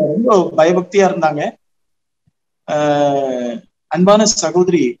 ரொம்ப பயபக்தியா இருந்தாங்க. அன்பான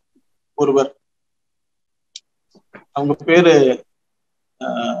சகோதரி ஒருவர், அவங்க பேரு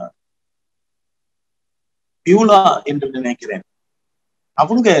பியூலா என்று நினைக்கிறேன்.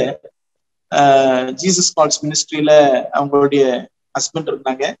 அவங்க ஜீசஸ் கால்ஸ் மினிஸ்ட்ரியில அவங்களுடைய ஹஸ்பண்ட்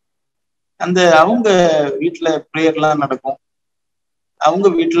இருந்தாங்க. அவங்க வீட்டுல பிரேயர் எல்லாம் நடக்கும். அவங்க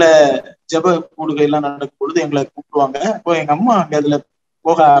வீட்டுல ஜெப கூடுகை எல்லாம் நடக்கும் பொழுது எங்களை கூப்பிடுவாங்க. அப்போ எங்க அம்மா அங்க அதுல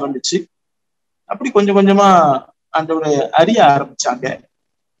போக ஆரம்பிச்சு அப்படி கொஞ்சம் கொஞ்சமா ஆண்டவரை அறிய ஆரம்பிச்சாங்க.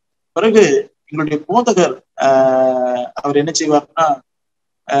 பிறகு எங்களுடைய போதகர் அவர் என்ன செய்வார்னா,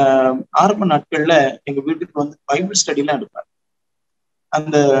 ஆரம்ப நாட்கள்ல எங்க வீட்டுக்கு வந்து பைபிள் ஸ்டடி எல்லாம் எடுப்பார்.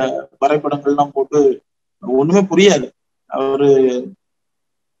 அந்த வரைபடங்கள்லாம் போட்டு ஒண்ணுமே புரியாது. அவரு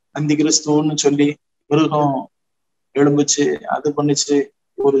அந்தி கிறிஸ்துன்னு சொல்லி மிருகம் எழும்புச்சு, அது பண்ணுச்சு,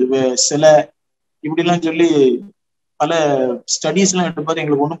 ஒரு சிலை, இப்படி எல்லாம் சொல்லி பல ஸ்டடீஸ் எல்லாம் எடுப்பாரு.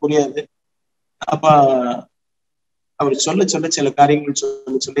 எங்களுக்கு ஒண்ணும் புரியாது. அப்ப அவர் சொல்ல சில காரியங்கள்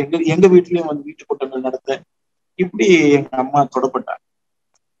சொல்ல எங்க வீட்லயும் வந்து வீட்டு கூட்டங்கள் நடத்த இப்படி எங்க அம்மா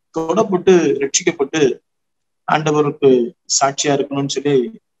தொடப்பட்டு ரட்சிக்கப்பட்டு ஆண்டவருக்கு சாட்சியா இருக்கணும்னு சொல்லி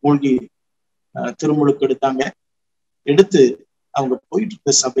மூழ்கி திருமுழுக்கு எடுத்து அவங்க போயிட்டு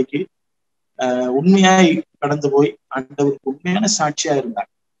இருந்த சபைக்கு உண்மையாய் கடந்து போய் ஆண்டவருக்கு உண்மையான சாட்சியா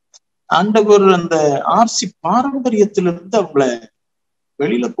இருந்தாங்க. ஆண்டவர் அந்த ஆர்சி பாரம்பரியத்திலிருந்து அவங்கள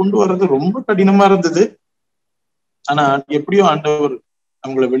வெளியில கொண்டு வர்றது ரொம்ப கடினமா இருந்தது. ஆனா எப்படியோ ஆண்டவர்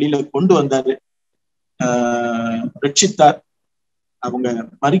அவங்கள வெளியில கொண்டு வந்தாரு, ரட்சித்தார். அவங்க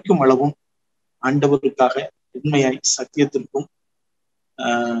மரிக்கும் அளவும் ஆண்டவருக்காக உண்மையாய் சத்தியத்திற்கும்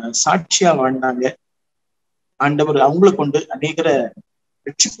சாட்சியா வாழ்ந்தாங்க. ஆண்டவர் அவங்களை கொண்டு அநேகரை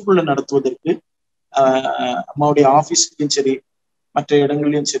ரட்சிப்புக்குள்ள நடத்துவதற்கு அம்மாவுடைய ஆபீஸ்லயும் சரி மற்ற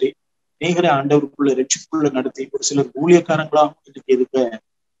இடங்கள்லயும் சரி அநேகரை ஆண்டவருக்குள்ள ரட்சிப்புக்குள்ள நடத்தி ஒரு சிலர் ஊழியக்காரங்களாம் இன்னைக்கு இருக்க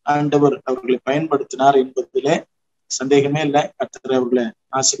ஆண்டவர் அவர்களை பயன்படுத்தினார் என்பதுல சந்தேகமே இல்லை. கர்த்தர் அவர்களை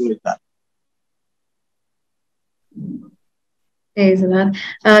ஆசீர்வதித்தார்.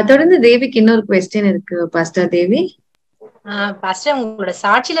 தொடர்ந்து தேவிக்கு இன்னொரு குவெஸ்டின் இருக்கு பாஸ்டர் தேவி. பாஸ்டர், உங்களோட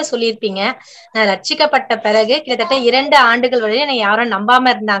சாட்சியில சொல்லியிருப்பீங்க, நான் ரட்சிக்கப்பட்ட பிறகு கிட்டத்தட்ட 2 ஆண்டுகள் வரையும் என்னை யாரும்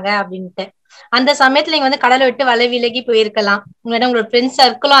நம்பாம இருந்தாங்க அப்படின்ட்டு. அந்த சமயத்துல நீங்க வந்து கடலை விட்டு வழி விலகி போயிருக்கலாம், உங்களோட ஃப்ரெண்ட்ஸ்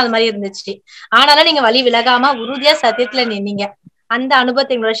சர்க்கிளும் அது மாதிரி இருந்துச்சு. ஆனாலும் நீங்க வழி விலகாம உறுதியா சத்தியத்துல நின்னீங்க. அந்த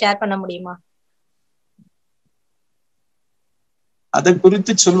அனுபவத்தை எங்களோட ஷேர் பண்ண முடியுமா? அதை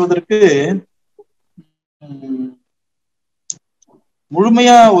குறித்து சொல்வதற்கு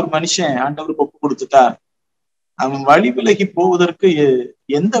முழுமையா ஒரு மனுஷன் ஆண்டவருக்கு ஒப்பு கொடுத்துட்டா அவன் வழி விலகி போவதற்கு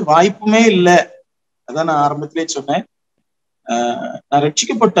எந்த வாய்ப்புமே இல்லை. அதான் நான் ஆரம்பத்திலே சொன்னேன். நான்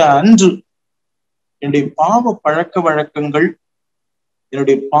ரட்சிக்கப்பட்ட அன்று என்னுடைய பாவ பழக்க வழக்கங்கள்,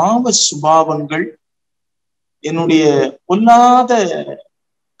 என்னுடைய பாவ சுபாவங்கள், என்னுடைய பொல்லாத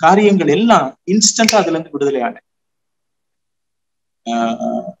காரியங்கள் எல்லாம் இன்ஸ்டன்டா அதுல இருந்து விடுதலை ஆனேன்.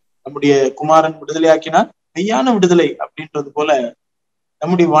 நம்முடைய குமாரன் விடுதலையாக்கினா மெய்யான விடுதலை அப்படின்றது போல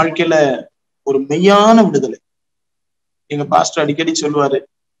நம்முடைய வாழ்க்கையில ஒரு மெய்யான விடுதலை. எங்க பாஸ்டர் அடிக்கடி சொல்லுவாரு,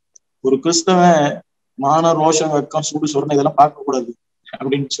 ஒரு கிறிஸ்தவன் மான ரோஷம் வெக்கம் சூடு சொரணை இதெல்லாம் பார்க்க கூடாது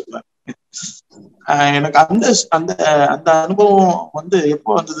அப்படின்னு சொல்லுவாரு. எனக்கு அந்த அந்த அந்த அனுபவம் வந்து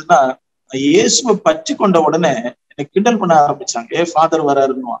எப்போ வந்ததுன்னா, இயேசுவை பற்றி கொண்ட உடனே என்னை கிண்டல் பண்ண ஆரம்பிச்சாங்க. ஃபாதர்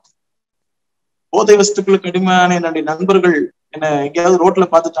வராருன்னு. போதை வஸ்துக்களுக்கு அடிமையான என்னுடைய நண்பர்கள் என்ன எங்கேயாவது ரோட்ல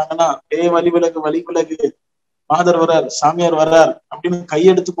பாத்துட்டாங்கன்னா, வழி விலகு ஃபாதர் வரார், சாமியார் வரார் அப்படின்னு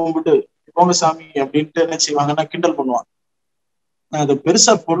கையெடுத்து கும்பிட்டு போங்க சாமி அப்படின்ட்டு என்ன செய்வாங்கன்னா கிண்டல் பண்ணுவாங்க. நான் அதை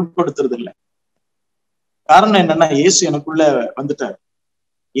பெருசா பொருட்படுத்துறது இல்லை. காரணம் என்னன்னா, இயேசு எனக்குள்ள வந்துட்டார்.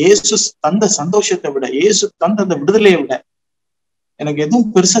 இயேசு தந்த சந்தோஷத்தை விட, இயேசு தந்த அந்த விடுதலையை விட எனக்கு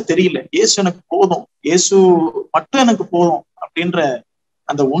எதுவும் பெருசா தெரியல. இயேசு எனக்கு போதும், இயேசு மட்டும் எனக்கு போதும் அப்படின்ற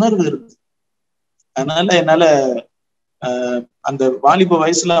அந்த உணர்வு இருக்கு. அதனால என்னால அந்த வாலிப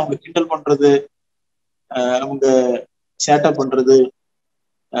வயசுல அவங்க கிண்டல் பண்றது, அவங்க சேட்டை பண்றது,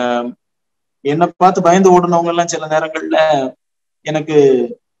 என்னை பார்த்து பயந்து ஓடுனவங்க எல்லாம் சில நேரங்கள்ல எனக்கு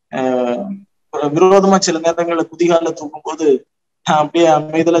விரோதமா சில நேரங்கள்ல குதிகால தூக்கும் போது நான் அப்படியே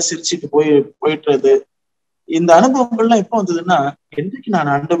அமைதியில சிரிச்சுட்டு போயிட்டுறது. இந்த அனுபவங்கள்லாம் எப்போ வந்ததுன்னா, என்றைக்கு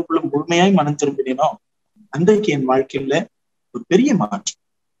நான் ஆண்டவருக்குள்ள முழுமையாய் மனம் திரும்பினேனோ அன்றைக்கு என் வாழ்க்கையில ஒரு பெரிய மாற்றம்.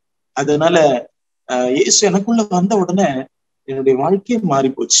 அதனால இயேசு எனக்குள்ள வந்த உடனே என்னுடைய வாழ்க்கையே மாறி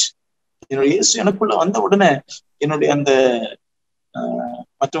போச்சு. என்னுடைய இயேசு எனக்குள்ள வந்த உடனே என்னுடைய அந்த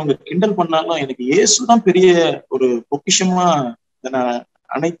மற்றவங்க கிண்டல் பண்ணாலும் எனக்கு இயேசுதான் பெரிய ஒரு பொக்கிஷமா நான்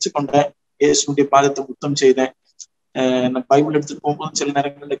அணைச்சு கொண்டேன். இயேசுடைய பாதத்தை முத்தம் செய்தேன். நான் பைபிள் எடுத்துட்டு போகும்போது சில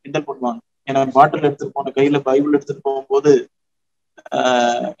நேரங்கள்ல கிண்டல் பண்ணுவாங்க. ஏன்னா பாட்டில் எடுத்துட்டு போன கையில பைபிள் எடுத்துட்டு போகும்போது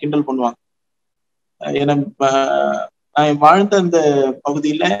கிண்டல் பண்ணுவாங்க. ஏன்னா நான் வாழ்ந்த அந்த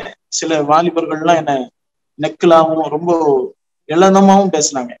பகுதியில சில வாலிபர்கள்லாம் என்ன நெக்கலாவும் ரொம்ப இளனமாவும்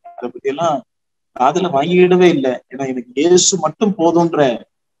பேசினாங்க. அதை பத்தி எல்லாம் காதுல வாங்கிடவே இல்லை. ஏன்னா எனக்கு இயேசு மட்டும் போதுன்ற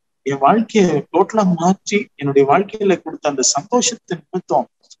என் வாழ்க்கைய டோட்டலா மாற்றி என்னுடைய வாழ்க்கையில கொடுத்த அந்த சந்தோஷத்தின் நிமித்தம்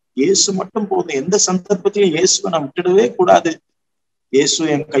இயேசு மட்டும் போதும், எந்த சந்தர்ப்பத்திலையும் இயேசுவை நான் விட்டுடவே கூடாது. இயேசு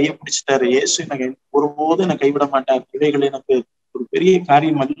என் கையை பிடிச்சிட்டாரு, இயேசு எனக்கு ஒருபோதும் என்னை கைவிட மாட்டார், இவைகள் எனக்கு ஒரு பெரிய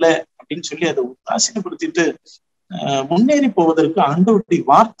காரியம் அல்ல அப்படின்னு சொல்லி அதை உதாசீனப்படுத்திட்டு முன்னேறி போவதற்கு ஆண்டவருடைய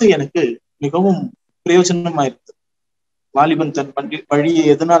வார்த்தை எனக்கு மிகவும் பிரயோஜனமா இருக்குது. வாலிபன் தன் வழியை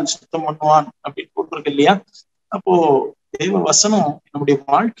எதனால் சுத்தம் பண்ணுவான் அப்படின்னு போட்டிருக்கு இல்லையா? அப்போ தேவ வசனம் நம்முடைய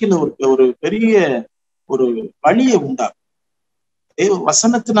வாழ்க்கையில ஒரு பெரிய ஒரு வழியை உண்டாகும். தேவ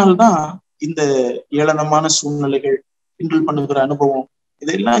வசனத்தினால்தான் இந்த ஏளனமான சூழ்நிலைகள், கிண்டல் பண்ணுகிற அனுபவம்,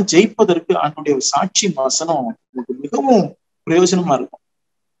 இதெல்லாம் ஜெயிப்பதற்கு ஆண்டுடைய சாட்சி வசனம் நமக்கு மிகவும் பிரயோஜனமா இருக்கும்.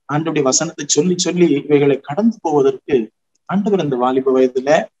 ஆண்டுடைய வசனத்தை சொல்லி சொல்லி இவைகளை கடந்து போவதற்கு ஆண்டவர் இந்த வாலிப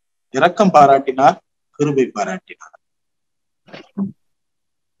வயதுல இரக்கம் பாராட்டினார், கிருபை பாராட்டினார்.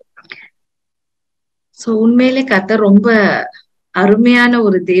 சோ உண்மையிலே கர்த்தர் ரொம்ப அருமையான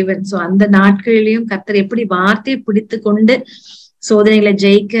ஒரு தேவன். சோ அந்த நாட்களிலையும் கர்த்தர் எப்படி வார்த்தையை பிடித்து கொண்டு சோதனைகளை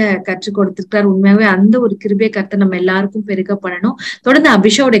ஜெயிக்க கற்றுக் கொடுத்துருக்காரு. உண்மையாவே அந்த ஒரு கிருபையை கர்த்தர் நம்ம எல்லாருக்கும் பெருக பண்ணணும். தொடர்ந்து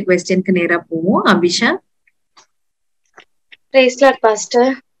அபிஷாவோட குவெஸ்டனுக்கு நேரா போவோம். அபிஷா. Price Lord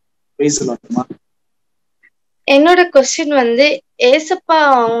pastor. பேசலாமா? என்னோட கொஸ்டின் வந்து, ஏசப்பா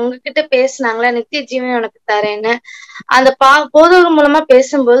உங்ககிட்ட பேசுனாங்களா நித்திய ஜீவன் உனக்கு தரேன்னு, அந்த போதகர் மூலமா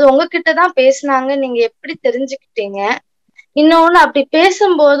பேசும்போது உங்ககிட்டதான் பேசுனாங்க நீங்க எப்படி தெரிஞ்சுக்கிட்டீங்க? இன்னொன்னு, அப்படி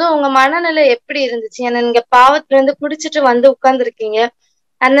பேசும்போது உங்க மனநிலை எப்படி இருந்துச்சு? ஏன்னா நீங்க பாவத்துல இருந்து குடிச்சிட்டு வந்து உட்கார்ந்துருக்கீங்க.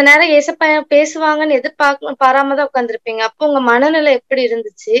 அந்த நேரம் ஏசப்பா பேசுவாங்கன்னு பாராமதான் உட்கார்ந்துருப்பீங்க. அப்போ உங்க மனநிலை எப்படி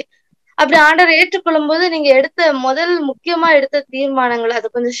இருந்துச்சு? அப்படி ஆண்டவர் ஏற்றுக்கொள்ளும் போது நீங்க எடுத்த முக்கியமா எடுத்த தீர்மானங்கள் அதை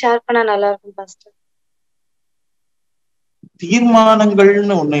கொஞ்சம் ஷேர் பண்ணா நல்லா இருக்கும் பாஸ்டர்.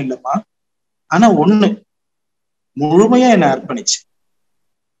 தீர்மானங்கள்னு ஒண்ணு இல்லைம்மா, ஆனா ஒண்ணு முழுமையா என்னை அர்ப்பணிச்சு.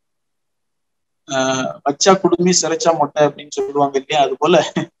 வச்சா குடுமி சிறைச்சா மொட்டை அப்படின்னு சொல்லுவாங்க இல்லையா, அது போல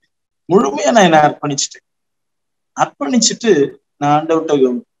முழுமையா நான் என்னை அர்ப்பணிச்சுட்டு நான் ஆண்டவர்கிட்ட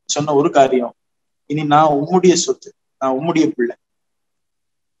சொன்ன ஒரு காரியம், இனி நான் உம்முடைய சொத்து, நான் உம்முடைய பிள்ளை.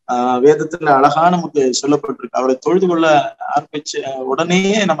 வேதத்துல அழகா நமக்கு சொல்லப்பட்டிருக்கு, அவரை தொழுது கொள்ள ஆரம்பிச்ச உடனே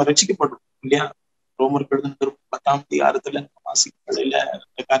நம்ம ரட்சிக்கப்படுறோம் இல்லையா? ரோமர்கள் 10 வாசிக்கலையில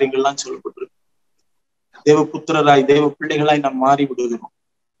இந்த காரியங்கள்லாம் சொல்லப்பட்டிருக்கு. தேவ புத்திரராய் தேவ பிள்ளைகளாய் நம்ம மாறி விடுகிறோம்.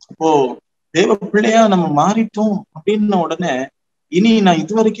 அப்போ தேவ பிள்ளையா நம்ம மாறிட்டோம் அப்படின்ன உடனே இனி நான்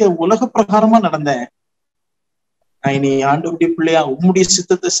இதுவரைக்கும் உலக பிரகாரமா நடந்தேன், நான் இனி ஆண்டவருடைய பிள்ளையா உம்முடைய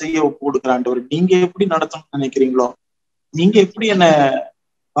சித்தத்தை செய்ய ஒப்பு கொடுக்குற ஆண்டவர், நீங்க எப்படி நடத்தணும்னு நினைக்கிறீங்களோ, நீங்க எப்படி என்ன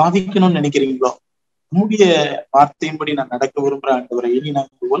பாதிக்கணும்னு நினைக்கிறீங்களோ, உம்முடைய வார்த்தையின்படி நான் நடக்க விரும்புற ஆண்டவரை, இனி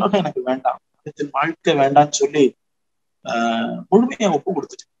நான் உலகம் எனக்கு வேண்டாம், வாழ்க்கை வேண்டாம்னு சொல்லி முழுமையா ஒப்பு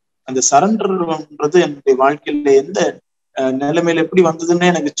கொடுத்துட்டேன். அந்த சரண்டர்ன்றது என்னுடைய வாழ்க்கையில எந்த நிலைமையில எப்படி வந்ததுன்னு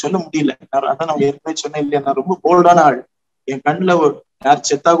எனக்கு சொல்ல முடியல. அதான் நான் ஏற்கனவே சொன்னேன் இல்லையா, நான் ரொம்ப போல்டான ஆள். என் கண்ணுல யார்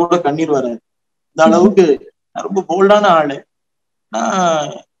செத்தா கூட கண்ணீர் வராது, இந்த அளவுக்கு நான் ரொம்ப போல்டான ஆளு.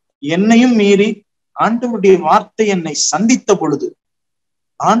 நான் என்னையும் மீறி ஆண்டவருடைய வார்த்தை என்னை சந்தித்த பொழுது,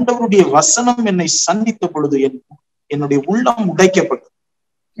 ஆண்டவருடைய வசனம் என்னை சந்தித்த பொழுது என்னுடைய உள்ளம் உடைக்கப்பட்டது.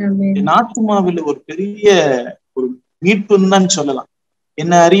 என் ஆத்துமாவில் ஒரு பெரிய ஒரு மீட்புன்னு தான் சொல்லலாம்.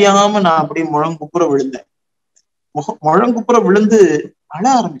 என்னை அறியாம நான் அப்படியே முழங்குப்புற விழுந்தேன். முழங்குப்புற விழுந்து அழ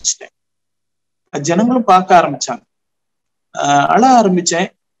ஆரம்பிச்சிட்டேன். ஜனங்களும் பார்க்க ஆரம்பிச்சாங்க. அழ ஆரம்பிச்சேன்.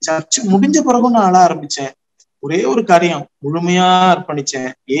 சர்ச்சு முடிஞ்ச பிறகும் நான் அழ ஆரம்பிச்சேன். ஒரே ஒரு காரியம் முழுமையா அர்ப்பணிச்சேன்.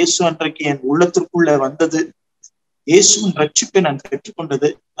 இயேசு அன்றைக்கு என் உள்ளத்திற்குள்ள வந்தது, இயேசுவின் ரட்சிப்பை நான் பெற்றுக்கொண்டது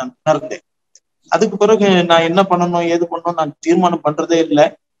நான் உணர்ந்தேன். அதுக்கு பிறகு நான் என்ன பண்ணணும் ஏது பண்ணணும் நான் தீர்மானம் பண்றதே இல்லை.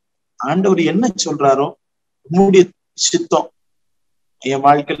 ஆண்டவர் என்ன சொல்றாரோ உம்முடைய சித்தம் என்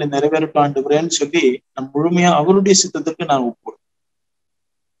வாழ்க்கையில நிறைவேறட்டும் ஆண்டவரேன்னு சொல்லி நான் முழுமையா அவருடைய சித்தத்துக்கு நான் ஒப்புடுவேன்.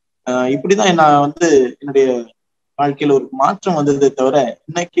 இப்படிதான் நான் என்னுடைய வாழ்க்கையில ஒரு மாற்றம் வந்ததை தவிர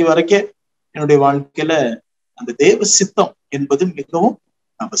இன்னைக்கு வரைக்கும் என்னுடைய வாழ்க்கையில அந்த தேவ சித்தம் என்பது மிகவும்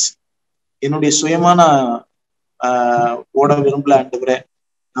அவசியம். என்னுடைய சுயமான ஓட விரும்பல ஆண்டவரே,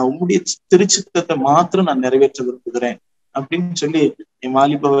 நான் உம்முடைய திருச்சித்தத்தை மாத்திரம் நான் நிறைவேற்ற விரும்புகிறேன் அப்படின்னு சொல்லி என்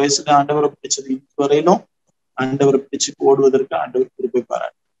வாலிப வயசுல ஆண்டவரை பிடிச்சது இதுவரையிலும் ஆண்டவரை பிடிச்சு ஓடுவதற்கு ஆண்டவர் கிருபை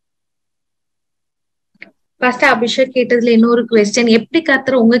பாராட்டு. ஃபர்ஸ்ட் அபிஷேக் கேட்டதுல இன்னொரு குவெஸ்டின், எப்படி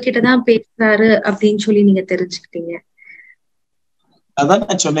கர்த்தர் உங்ககிட்டதான் பேசுறாரு அப்படின்னு சொல்லி நீங்க தெரிஞ்சுக்கிட்டீங்க? அதான்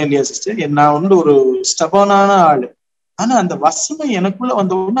நான் சொன்னேன் இல்லையா சிஸ்டர், நான் ஒரு ஸ்டபானான ஆளு. ஆனா அந்த வசனம் எனக்குள்ள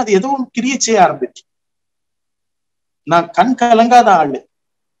வந்த உடனே அது ஏதோ ஒன்று கிரியை செய்ய ஆரம்பிச்சு. நான் கண் கலங்காத ஆளு,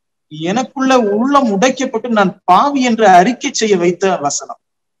 எனக்குள்ள உள்ளம் உடைக்கப்பட்டு நான் பாவி என்று அறிக்கை செய்ய வைத்த வசனம்.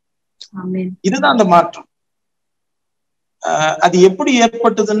 இதுதான் அந்த மாற்றம். அது எப்படி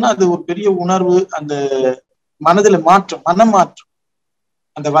ஏற்பட்டதுன்னா அது ஒரு பெரிய உணர்வு, அந்த மனதுல மாற்றம், மனமாற்றம்.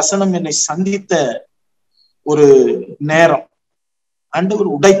 அந்த வசனம் என்னை சந்தித்த ஒரு நேரம் ஆண்டவர்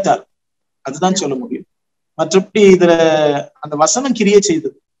உடைத்தார், அதுதான் சொல்ல முடியும். மற்றபடி இதுல அந்த வசனம் கிரியை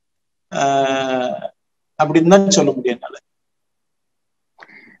செய்தது அப்படின்னு தான் சொல்ல முடியும் என்னால.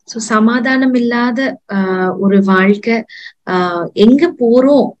 சமாதானம் இல்லாத ஒரு வாழ்க்கை, எங்க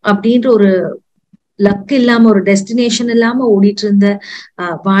போறோம் அப்படின்ற ஒரு லக் இல்லாம, ஒரு டெஸ்டினேஷன் இல்லாம ஓடிட்டு இருந்த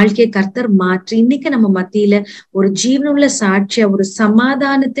வாழ்க்கையை கர்த்தர் மாற்றி இன்னைக்கு நம்ம மத்தியில ஒரு ஜீவனுள்ள சாட்சியா, ஒரு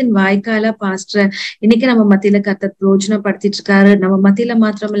சமாதானத்தின் வாய்க்கால பாஸ்டர் இன்னைக்கு நம்ம மத்தியில கர்த்தர் பிரயோஜனப்படுத்திட்டு இருக்காரு. நம்ம மத்தியில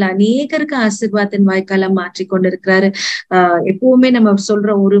மாத்திரமல்ல அநேகருக்கு ஆசீர்வாதத்தின் வாய்க்கால மாற்றி கொண்டு இருக்கிறாரு. எப்பவுமே நம்ம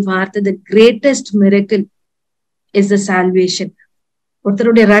சொல்ற ஒரு வார்த்தை, the greatest miracle is the salvation.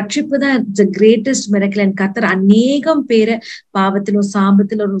 ஒருத்தருடைய ரட்சிப்பு தான் the greatest miracle. கர்த்தர் அநேகம் பேரை பாவத்திலும்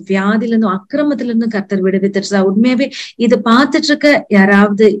சாபத்திலும் ஒரு வியாதியில இருந்தும் அக்கிரமத்துல இருந்தும் கர்த்தர் விடுவித்துட்டா. உண்மையாவே இதை பார்த்துட்டு இருக்க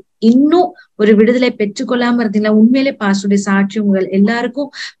யாராவது இன்னும் ஒரு விடுதலை பெற்றுக்கொள்ளாம இருந்தீங்களா, உண்மையிலே பாஸ்டருடைய சாட்சி உங்கள்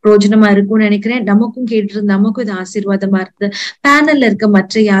எல்லாருக்கும் பிரயோஜனமா இருக்கும்னு நினைக்கிறேன். நமக்கும் கேட்டு நமக்கும் இது ஆசீர்வாதமா இருக்கு. பேனல்ல இருக்க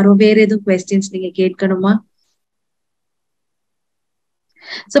மற்ற யாரோ வேற எதுவும் குவெஸ்டின்ஸ் நீங்க கேட்கணுமா?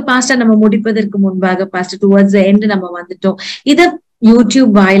 சோ பாஸ்டர், நம்ம முடிப்பதற்கு முன்பாக பாஸ்டர் டுவர்ட்ஸ் தி எண்ட் நம்ம வந்துட்டோம். இத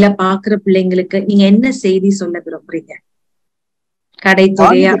யூடியூப் வாயில பாக்குற பிள்ளைங்களுக்கு நீங்க என்ன செய்தி சொல்ல விரும்புறீங்க?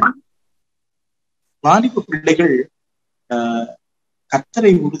 கடைத்துறையா வாலிப பிள்ளைகள்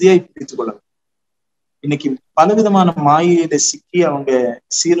கர்த்தரை உறுதியாய் பிடித்துக் கொள்ள. இன்னைக்கு பலவிதமான மாயையில சிக்கி அவங்க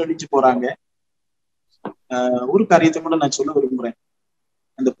சீரழிஞ்சு போறாங்க. ஒரு காரியத்தை கூட நான் சொல்ல விரும்புறேன்.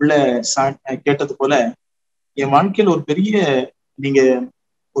 அந்த பிள்ளை கேட்டது போல என் வாழ்க்கையில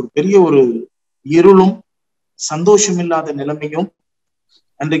ஒரு பெரிய ஒரு இருளும் சந்தோஷம் இல்லாத நிலைமையும்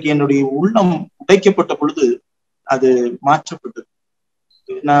அன்றைக்கு என்னுடைய உள்ளம் உடைக்கப்பட்ட பொழுது அது மாற்றப்பட்டது.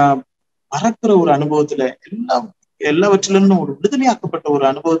 நான் பறக்கிற ஒரு அனுபவத்துல எல்லாவற்றிலிருந்தும் ஒரு விடுதலையாக்கப்பட்ட ஒரு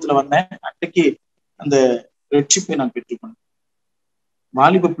அனுபவத்துல வந்தேன். அன்றைக்கு அந்த ரட்சிப்பை நான் பெற்றுக்கொண்டேன்.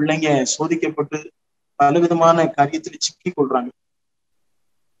 வாலிப பிள்ளைங்க சோதிக்கப்பட்டு பலவிதமான காரியத்துல சிக்கி கொள்றாங்க.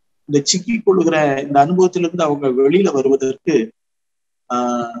 இந்த சிக்கி கொள்ளுகிற இந்த அனுபவத்திலிருந்து அவங்க வெளியில வருவதற்கு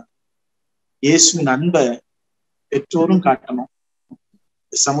இயேசுவின் அன்பை பெற்றோரும் காட்டணும்.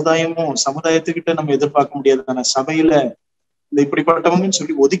 சமுதாயத்துக்கிட்ட நம்ம எதிர்பார்க்க முடியாது. ஆனா சபையில இந்த இப்படிப்பட்டவங்கன்னு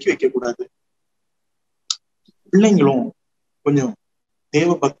சொல்லி ஒதுக்கி வைக்க கூடாது. பிள்ளைங்களும் கொஞ்சம் தேவ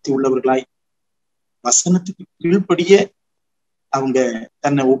பக்தி உள்ளவர்களாய் வசனத்துக்கு கீழ்ப்படிய அவங்க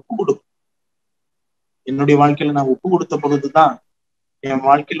தன்னை ஒப்பு கொடுக்கும். என்னுடைய வாழ்க்கையில நான் ஒப்பு கொடுத்த பொழுதுதான் என்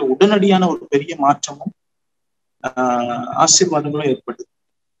வாழ்க்கையில உடனடியான ஒரு பெரிய மாற்றமும் ஆசீர்வாதங்களும் ஏற்பட்டது.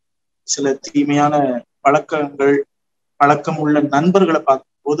 சில தீமையான பழக்கம் உள்ள நண்பர்களை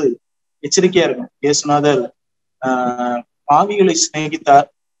பார்க்கும் போது எச்சரிக்கையா இருக்கும். இயேசுநாதர் பாவிகளை சிநேகித்தார்,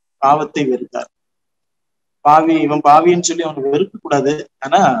 பாவத்தை வெறுத்தார். இவன் பாவின்னு சொல்லி அவனை வெறுக்க கூடாது.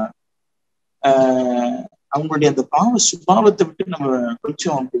 ஆனா அவங்களுடைய அந்த பாவ சுபாவத்தை விட்டு நம்ம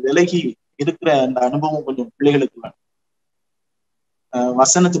கொஞ்சம் விலகி இருக்கிற அந்த அனுபவம் கொஞ்சம் பிள்ளைகளுக்கு வேணும்.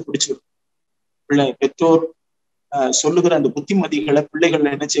 வசனத்தை பிடிச்சிடும். பெற்றோர் சொல்லுகிற அந்த புத்திமதிகளை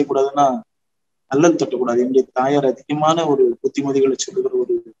பிள்ளைகள் என்ன செய்யக்கூடாதுன்னா அல்லல் தட்டக்கூடாது. என்னுடைய தாயார் அதிகமான ஒரு புத்திமதிகளை சொல்லுகிற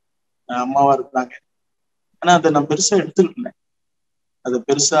ஒரு அம்மாவா இருந்தாங்க. ஆனா அதை நான் பெருசா எடுத்துக்கிட்டேன். அது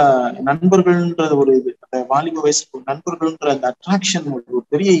பெருசா நண்பர்கள்ன்ற ஒரு இது, அந்த வாலிப வயசுக்கு நண்பர்கள்ன்ற அந்த அட்ராக்ஷன் ஒரு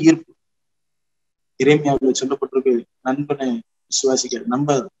பெரிய ஈர்ப்பு. இறைமையாவில் சொல்லப்பட்டிருக்கு, நண்பனை விசுவாசிக்க நம்ப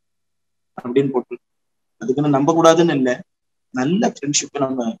அப்படின்னு போட்டிருக்கு. அதுக்குன்னு நம்ப கூடாதுன்னு இல்லை. நல்ல ஃப்ரெண்ட்ஷிப்பை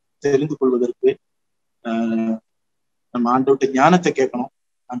நம்ம தெரிந்து கொள்வதற்கு நம்ம ஆண்டவர்கிட்ட ஞானத்தை கேட்கணும்,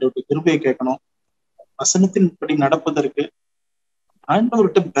 ஆண்டவர்கிட்ட கிருபையை கேட்கணும். வசனத்தின்படி நடப்பதற்கு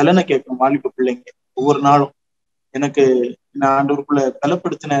ஆண்டவர்கிட்ட பலனை கேட்கணும். வாலிப பிள்ளைங்க ஒவ்வொரு நாளும் எனக்கு நான் ஆண்டவருக்குள்ள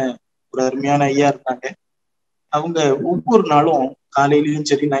பலப்படுத்தின ஒரு அருமையான ஐயா இருந்தாங்க. அவங்க ஒவ்வொரு நாளும் காலையிலயும்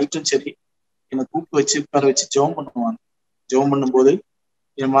சரி நைட்டும் சரி என்னை கூப்பிட்டு வச்சு உட்கார வச்சு ஜெபம் பண்ணுவாங்க. ஜெபம் பண்ணும்போது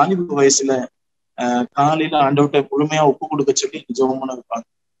என் வாலிப வயசுல காலையில ஆண்டவர்கிட்ட முழுமையா ஒப்பு கொடுக்க சொல்லி ஜெபம் பண்ண வைப்பாங்க.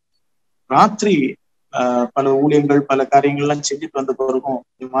 ராத்திரி பல ஊழியங்கள் பல காரியங்கள்லாம் செஞ்சுட்டு வந்த பிறகும்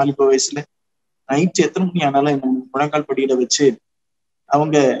என் வாலிப வயசுல நைட்டு எத்தனை மணி ஆனாலும் என்ன முழங்கால் படியில வச்சு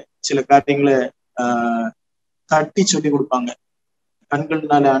அவங்க சில காரியங்களை தட்டி சொல்லி கொடுப்பாங்க.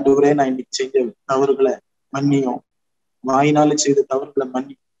 கண்கள்னால ஆண்டவரே நான் இன்னைக்கு செஞ்ச தவறுகளை மன்னியும், வாயினால செய்த தவறுகளை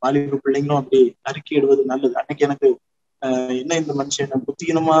மன்னி. வாலிப பிள்ளைங்களும் அப்படி அறிக்கையிடுவது நல்லது. அன்னைக்கு எனக்கு என்ன இந்த மனுஷன்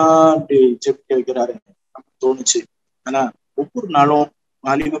புத்திகனமா அப்படி ஜெபிக்க வைக்கிறாரு தோணுச்சு. ஆனா ஒவ்வொரு நாளும்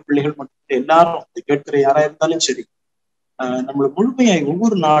வாலிப பிள்ளைகள் மட்டும் எல்லாரும் கேட்கிற யாரா இருந்தாலும் சரி, நம்மளை முழுமையாய்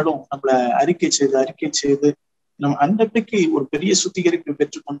ஒவ்வொரு நாளும் நம்மளை அறிக்கை செய்து நம்ம அன்றைக்கு ஒரு பெரிய சுத்திகரிப்பை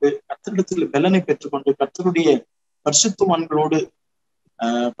பெற்றுக்கொண்டு கர்த்தரிடத்துல பலனை பெற்றுக்கொண்டு கர்த்தருடைய பரிசுத்தவான்களோடு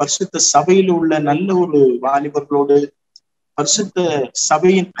பரிசுத்த சபையில் உள்ள நல்ல ஒரு வாலிபர்களோடு பரிசுத்த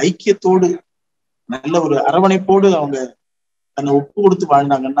சபையின் ஐக்கியத்தோடு நல்ல ஒரு அரவணைப்போடு அவங்க தன்னை ஒப்பு கொடுத்து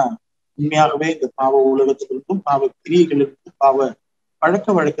வாழ்ந்தாங்கன்னா உண்மையாகவே இந்த பாவ உலகத்திலிருந்தும் பாவ கிரியைகளிலிருந்தும் பாவ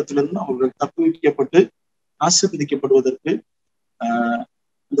பழக்க வழக்கத்திலிருந்தும் அவர்கள் தப்புவிக்கப்பட்டு ஆசீர்வதிக்கப்படுவதற்கு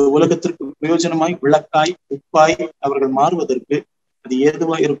இந்த உலகத்திற்கு பிரயோஜனமாய் விளக்காய் உப்பாய் அவர்கள் மாறுவதற்கு அது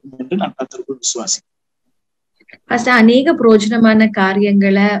ஏதுவாய் இருக்கும் என்று நான் கர்த்தருக்குள் விசுவாசிக்கிறேன். அநேக பிரயோஜனமான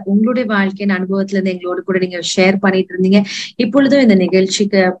காரியங்களை உங்களுடைய வாழ்க்கையின் அனுபவத்துல இருந்து எங்களோடு கூட நீங்க ஷேர் பண்ணிட்டு இருந்தீங்க. இப்பொழுதும் இந்த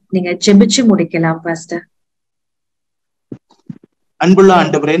நிகழ்ச்சிக்கு நீங்க ஜெபிச்சு முடிக்கலாம் பாஸ்டர். அன்புள்ள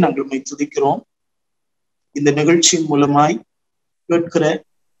ஆண்டவரே, நாங்கள் உம்மை துதிக்கிறோம். இந்த நிகழ்ச்சியின் மூலமாய் கேட்கிற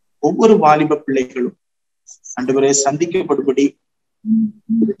ஒவ்வொரு வாலிப பிள்ளைகளும் ஆண்டவரே சந்திக்கப்படும்படி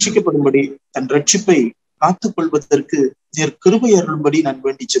ரட்சிக்கப்படும்படி தன் ரட்சிப்பை காத்துக் கொள்வதற்கு நீர் கிருபை அருளும்படி நான்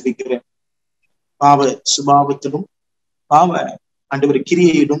வேண்டி ஜெபிக்கிறேன். பாவ சுபாவத்திலும் பாவ ஆண்டவர்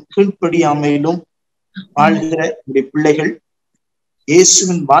கிரியையிலும் கீழ்ப்படியாமையிலும் வாழ்கிற என்னுடைய பிள்ளைகள்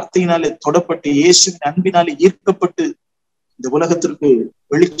இயேசுவின் வார்த்தையினாலே தொடப்பட்டு இயேசுவின் அன்பினாலே ஈர்க்கப்பட்டு இந்த உலகத்திற்கு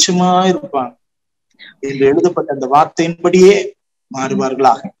வெளிச்சமா இருப்பாங்க என்று எழுதப்பட்ட அந்த வார்த்தையின்படியே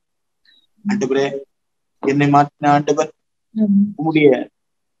மாறுவார்களாக. ஆண்டவரே, என்னை மாற்றின ஆண்டவர், உங்களுடைய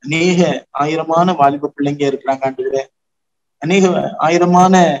அநேக ஆயிரமான வாலிப பிள்ளைங்க இருக்கிறாங்க ஆண்டவரே, அநேக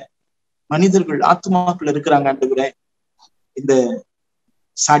ஆயிரமான மனிதர்கள் ஆத்மாக்கள் இருக்கிறாங்க ஆண்டவரே. இந்த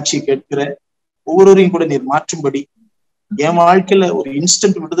சாட்சி கேட்கிற ஒவ்வொருவரையும் கூட நீர் மாற்றும்படி, என் வாழ்க்கையில ஒரு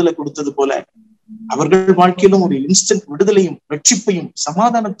இன்ஸ்டன்ட் விடுதலை கொடுத்தது போல அவர்கள் வாழ்க்கையிலும் ஒரு இன்ஸ்டன்ட் விடுதலையும் ரட்சிப்பையும்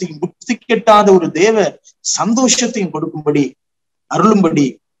சமாதானத்தையும் புத்தி கெட்டாத ஒரு தேவ சந்தோஷத்தையும் கொடுக்கும்படி அருளும்படி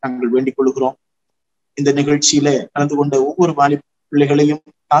நாங்கள் வேண்டிக் கொள்கிறோம். இந்த நிகழ்ச்சியில கலந்து கொண்ட ஒவ்வொரு வாலிப பிள்ளைகளையும்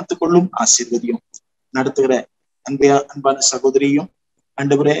காத்துக்கொள்ளும், ஆசீர்வதியும். நடத்துகிற அன்பான சகோதரியும்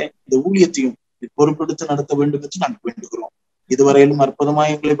ஆண்டவரே இந்த ஊழியத்தையும் பொறுப்பெடுத்து நடத்த வேண்டும் என்று நாங்கள் வேண்டுகிறோம். இதுவரையிலும்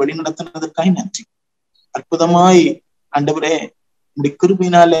அற்புதமாய் எங்களை வழி நடத்தினதற்காக நன்றி. அற்புதமாய் ஆண்டவரே உங்களுடைய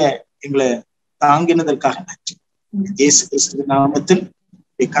கிருபையினால எங்களை தாங்கினதற்காக நன்றி. இயேசு கிறிஸ்துவின் நாமத்தில்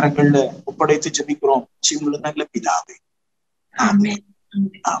கரங்கள்ல ஒப்படைத்து ஜெபிக்கிறோம் ஜீவனுள்ள நல்ல பிதாவே, ஆமென்.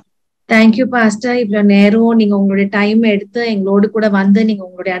 Thank you pastor. இவ்வளவு நேரம் நீங்க உங்களுடைய டைம் எடுத்து எங்களோடு கூட வந்து நீங்க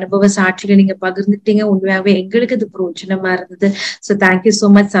உங்களுடைய அனுபவ சாட்சிகளை நீங்க பகிர்ந்துட்டீங்க. உண்மையாவே எங்களுக்கு இது பிரோஜனமா இருந்தது. So thank you so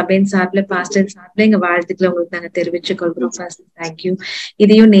much. சபையின் சார்பில் பாஸ்டர் சார்பில் எங்க வாழ்த்துக்களை உங்களுக்கு நாங்க தெரிவிச்சு கொள்கிறோம். தேங்க்யூ.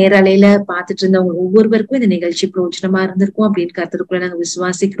 இதையும் நேரலையில பாத்துட்டு இருந்தவங்க ஒவ்வொருவருக்கும் இந்த நிகழ்ச்சி பிரோஜனமா இருந்திருக்கும் அப்படின்னு கர்த்தருக்குள்ள நாங்க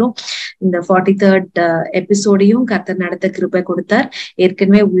விசுவாசிக்கிறோம். இந்த 43rd எபிசோடையும் கர்த்தர் நடத்த கிருபை கொடுத்தார்.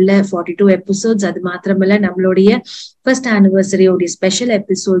 ஏற்கனவே உள்ள 42 எபிசோட்ஸ், அது மாத்திரமல்ல நம்மளுடைய ஃபர்ஸ்ட் ஆனிவர்சரியோடைய ஸ்பெஷல்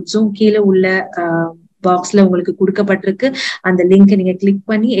எபிசோட்ஸும் கீழே உள்ள பாக்ஸ்ல உங்களுக்கு கொடுக்கப்பட்டிருக்கு. அந்த லிங்க் நீங்க கிளிக்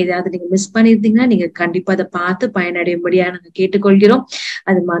பண்ணி ஏதாவது நீங்க மிஸ் பண்ணிருந்தீங்கன்னா நீங்க கண்டிப்பா அதை பார்த்து பயனடையும்படியா நாங்க கேட்டுக்கொள்கிறோம்.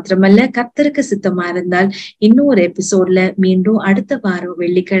 அது மாத்திரமல்ல, கர்த்தருக்கு சித்தமா இருந்தால் இன்னும் ஒரு எபிசோட்ல மீண்டும் அடுத்த வாரம்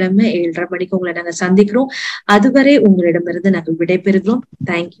வெள்ளிக்கிழமை 7:30 மணிக்கு உங்களை நாங்க சந்திக்கிறோம். அதுவரை உங்களிடமிருந்து நாங்கள் விடைபெறுகிறோம்.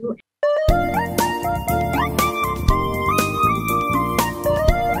 தேங்க்யூ.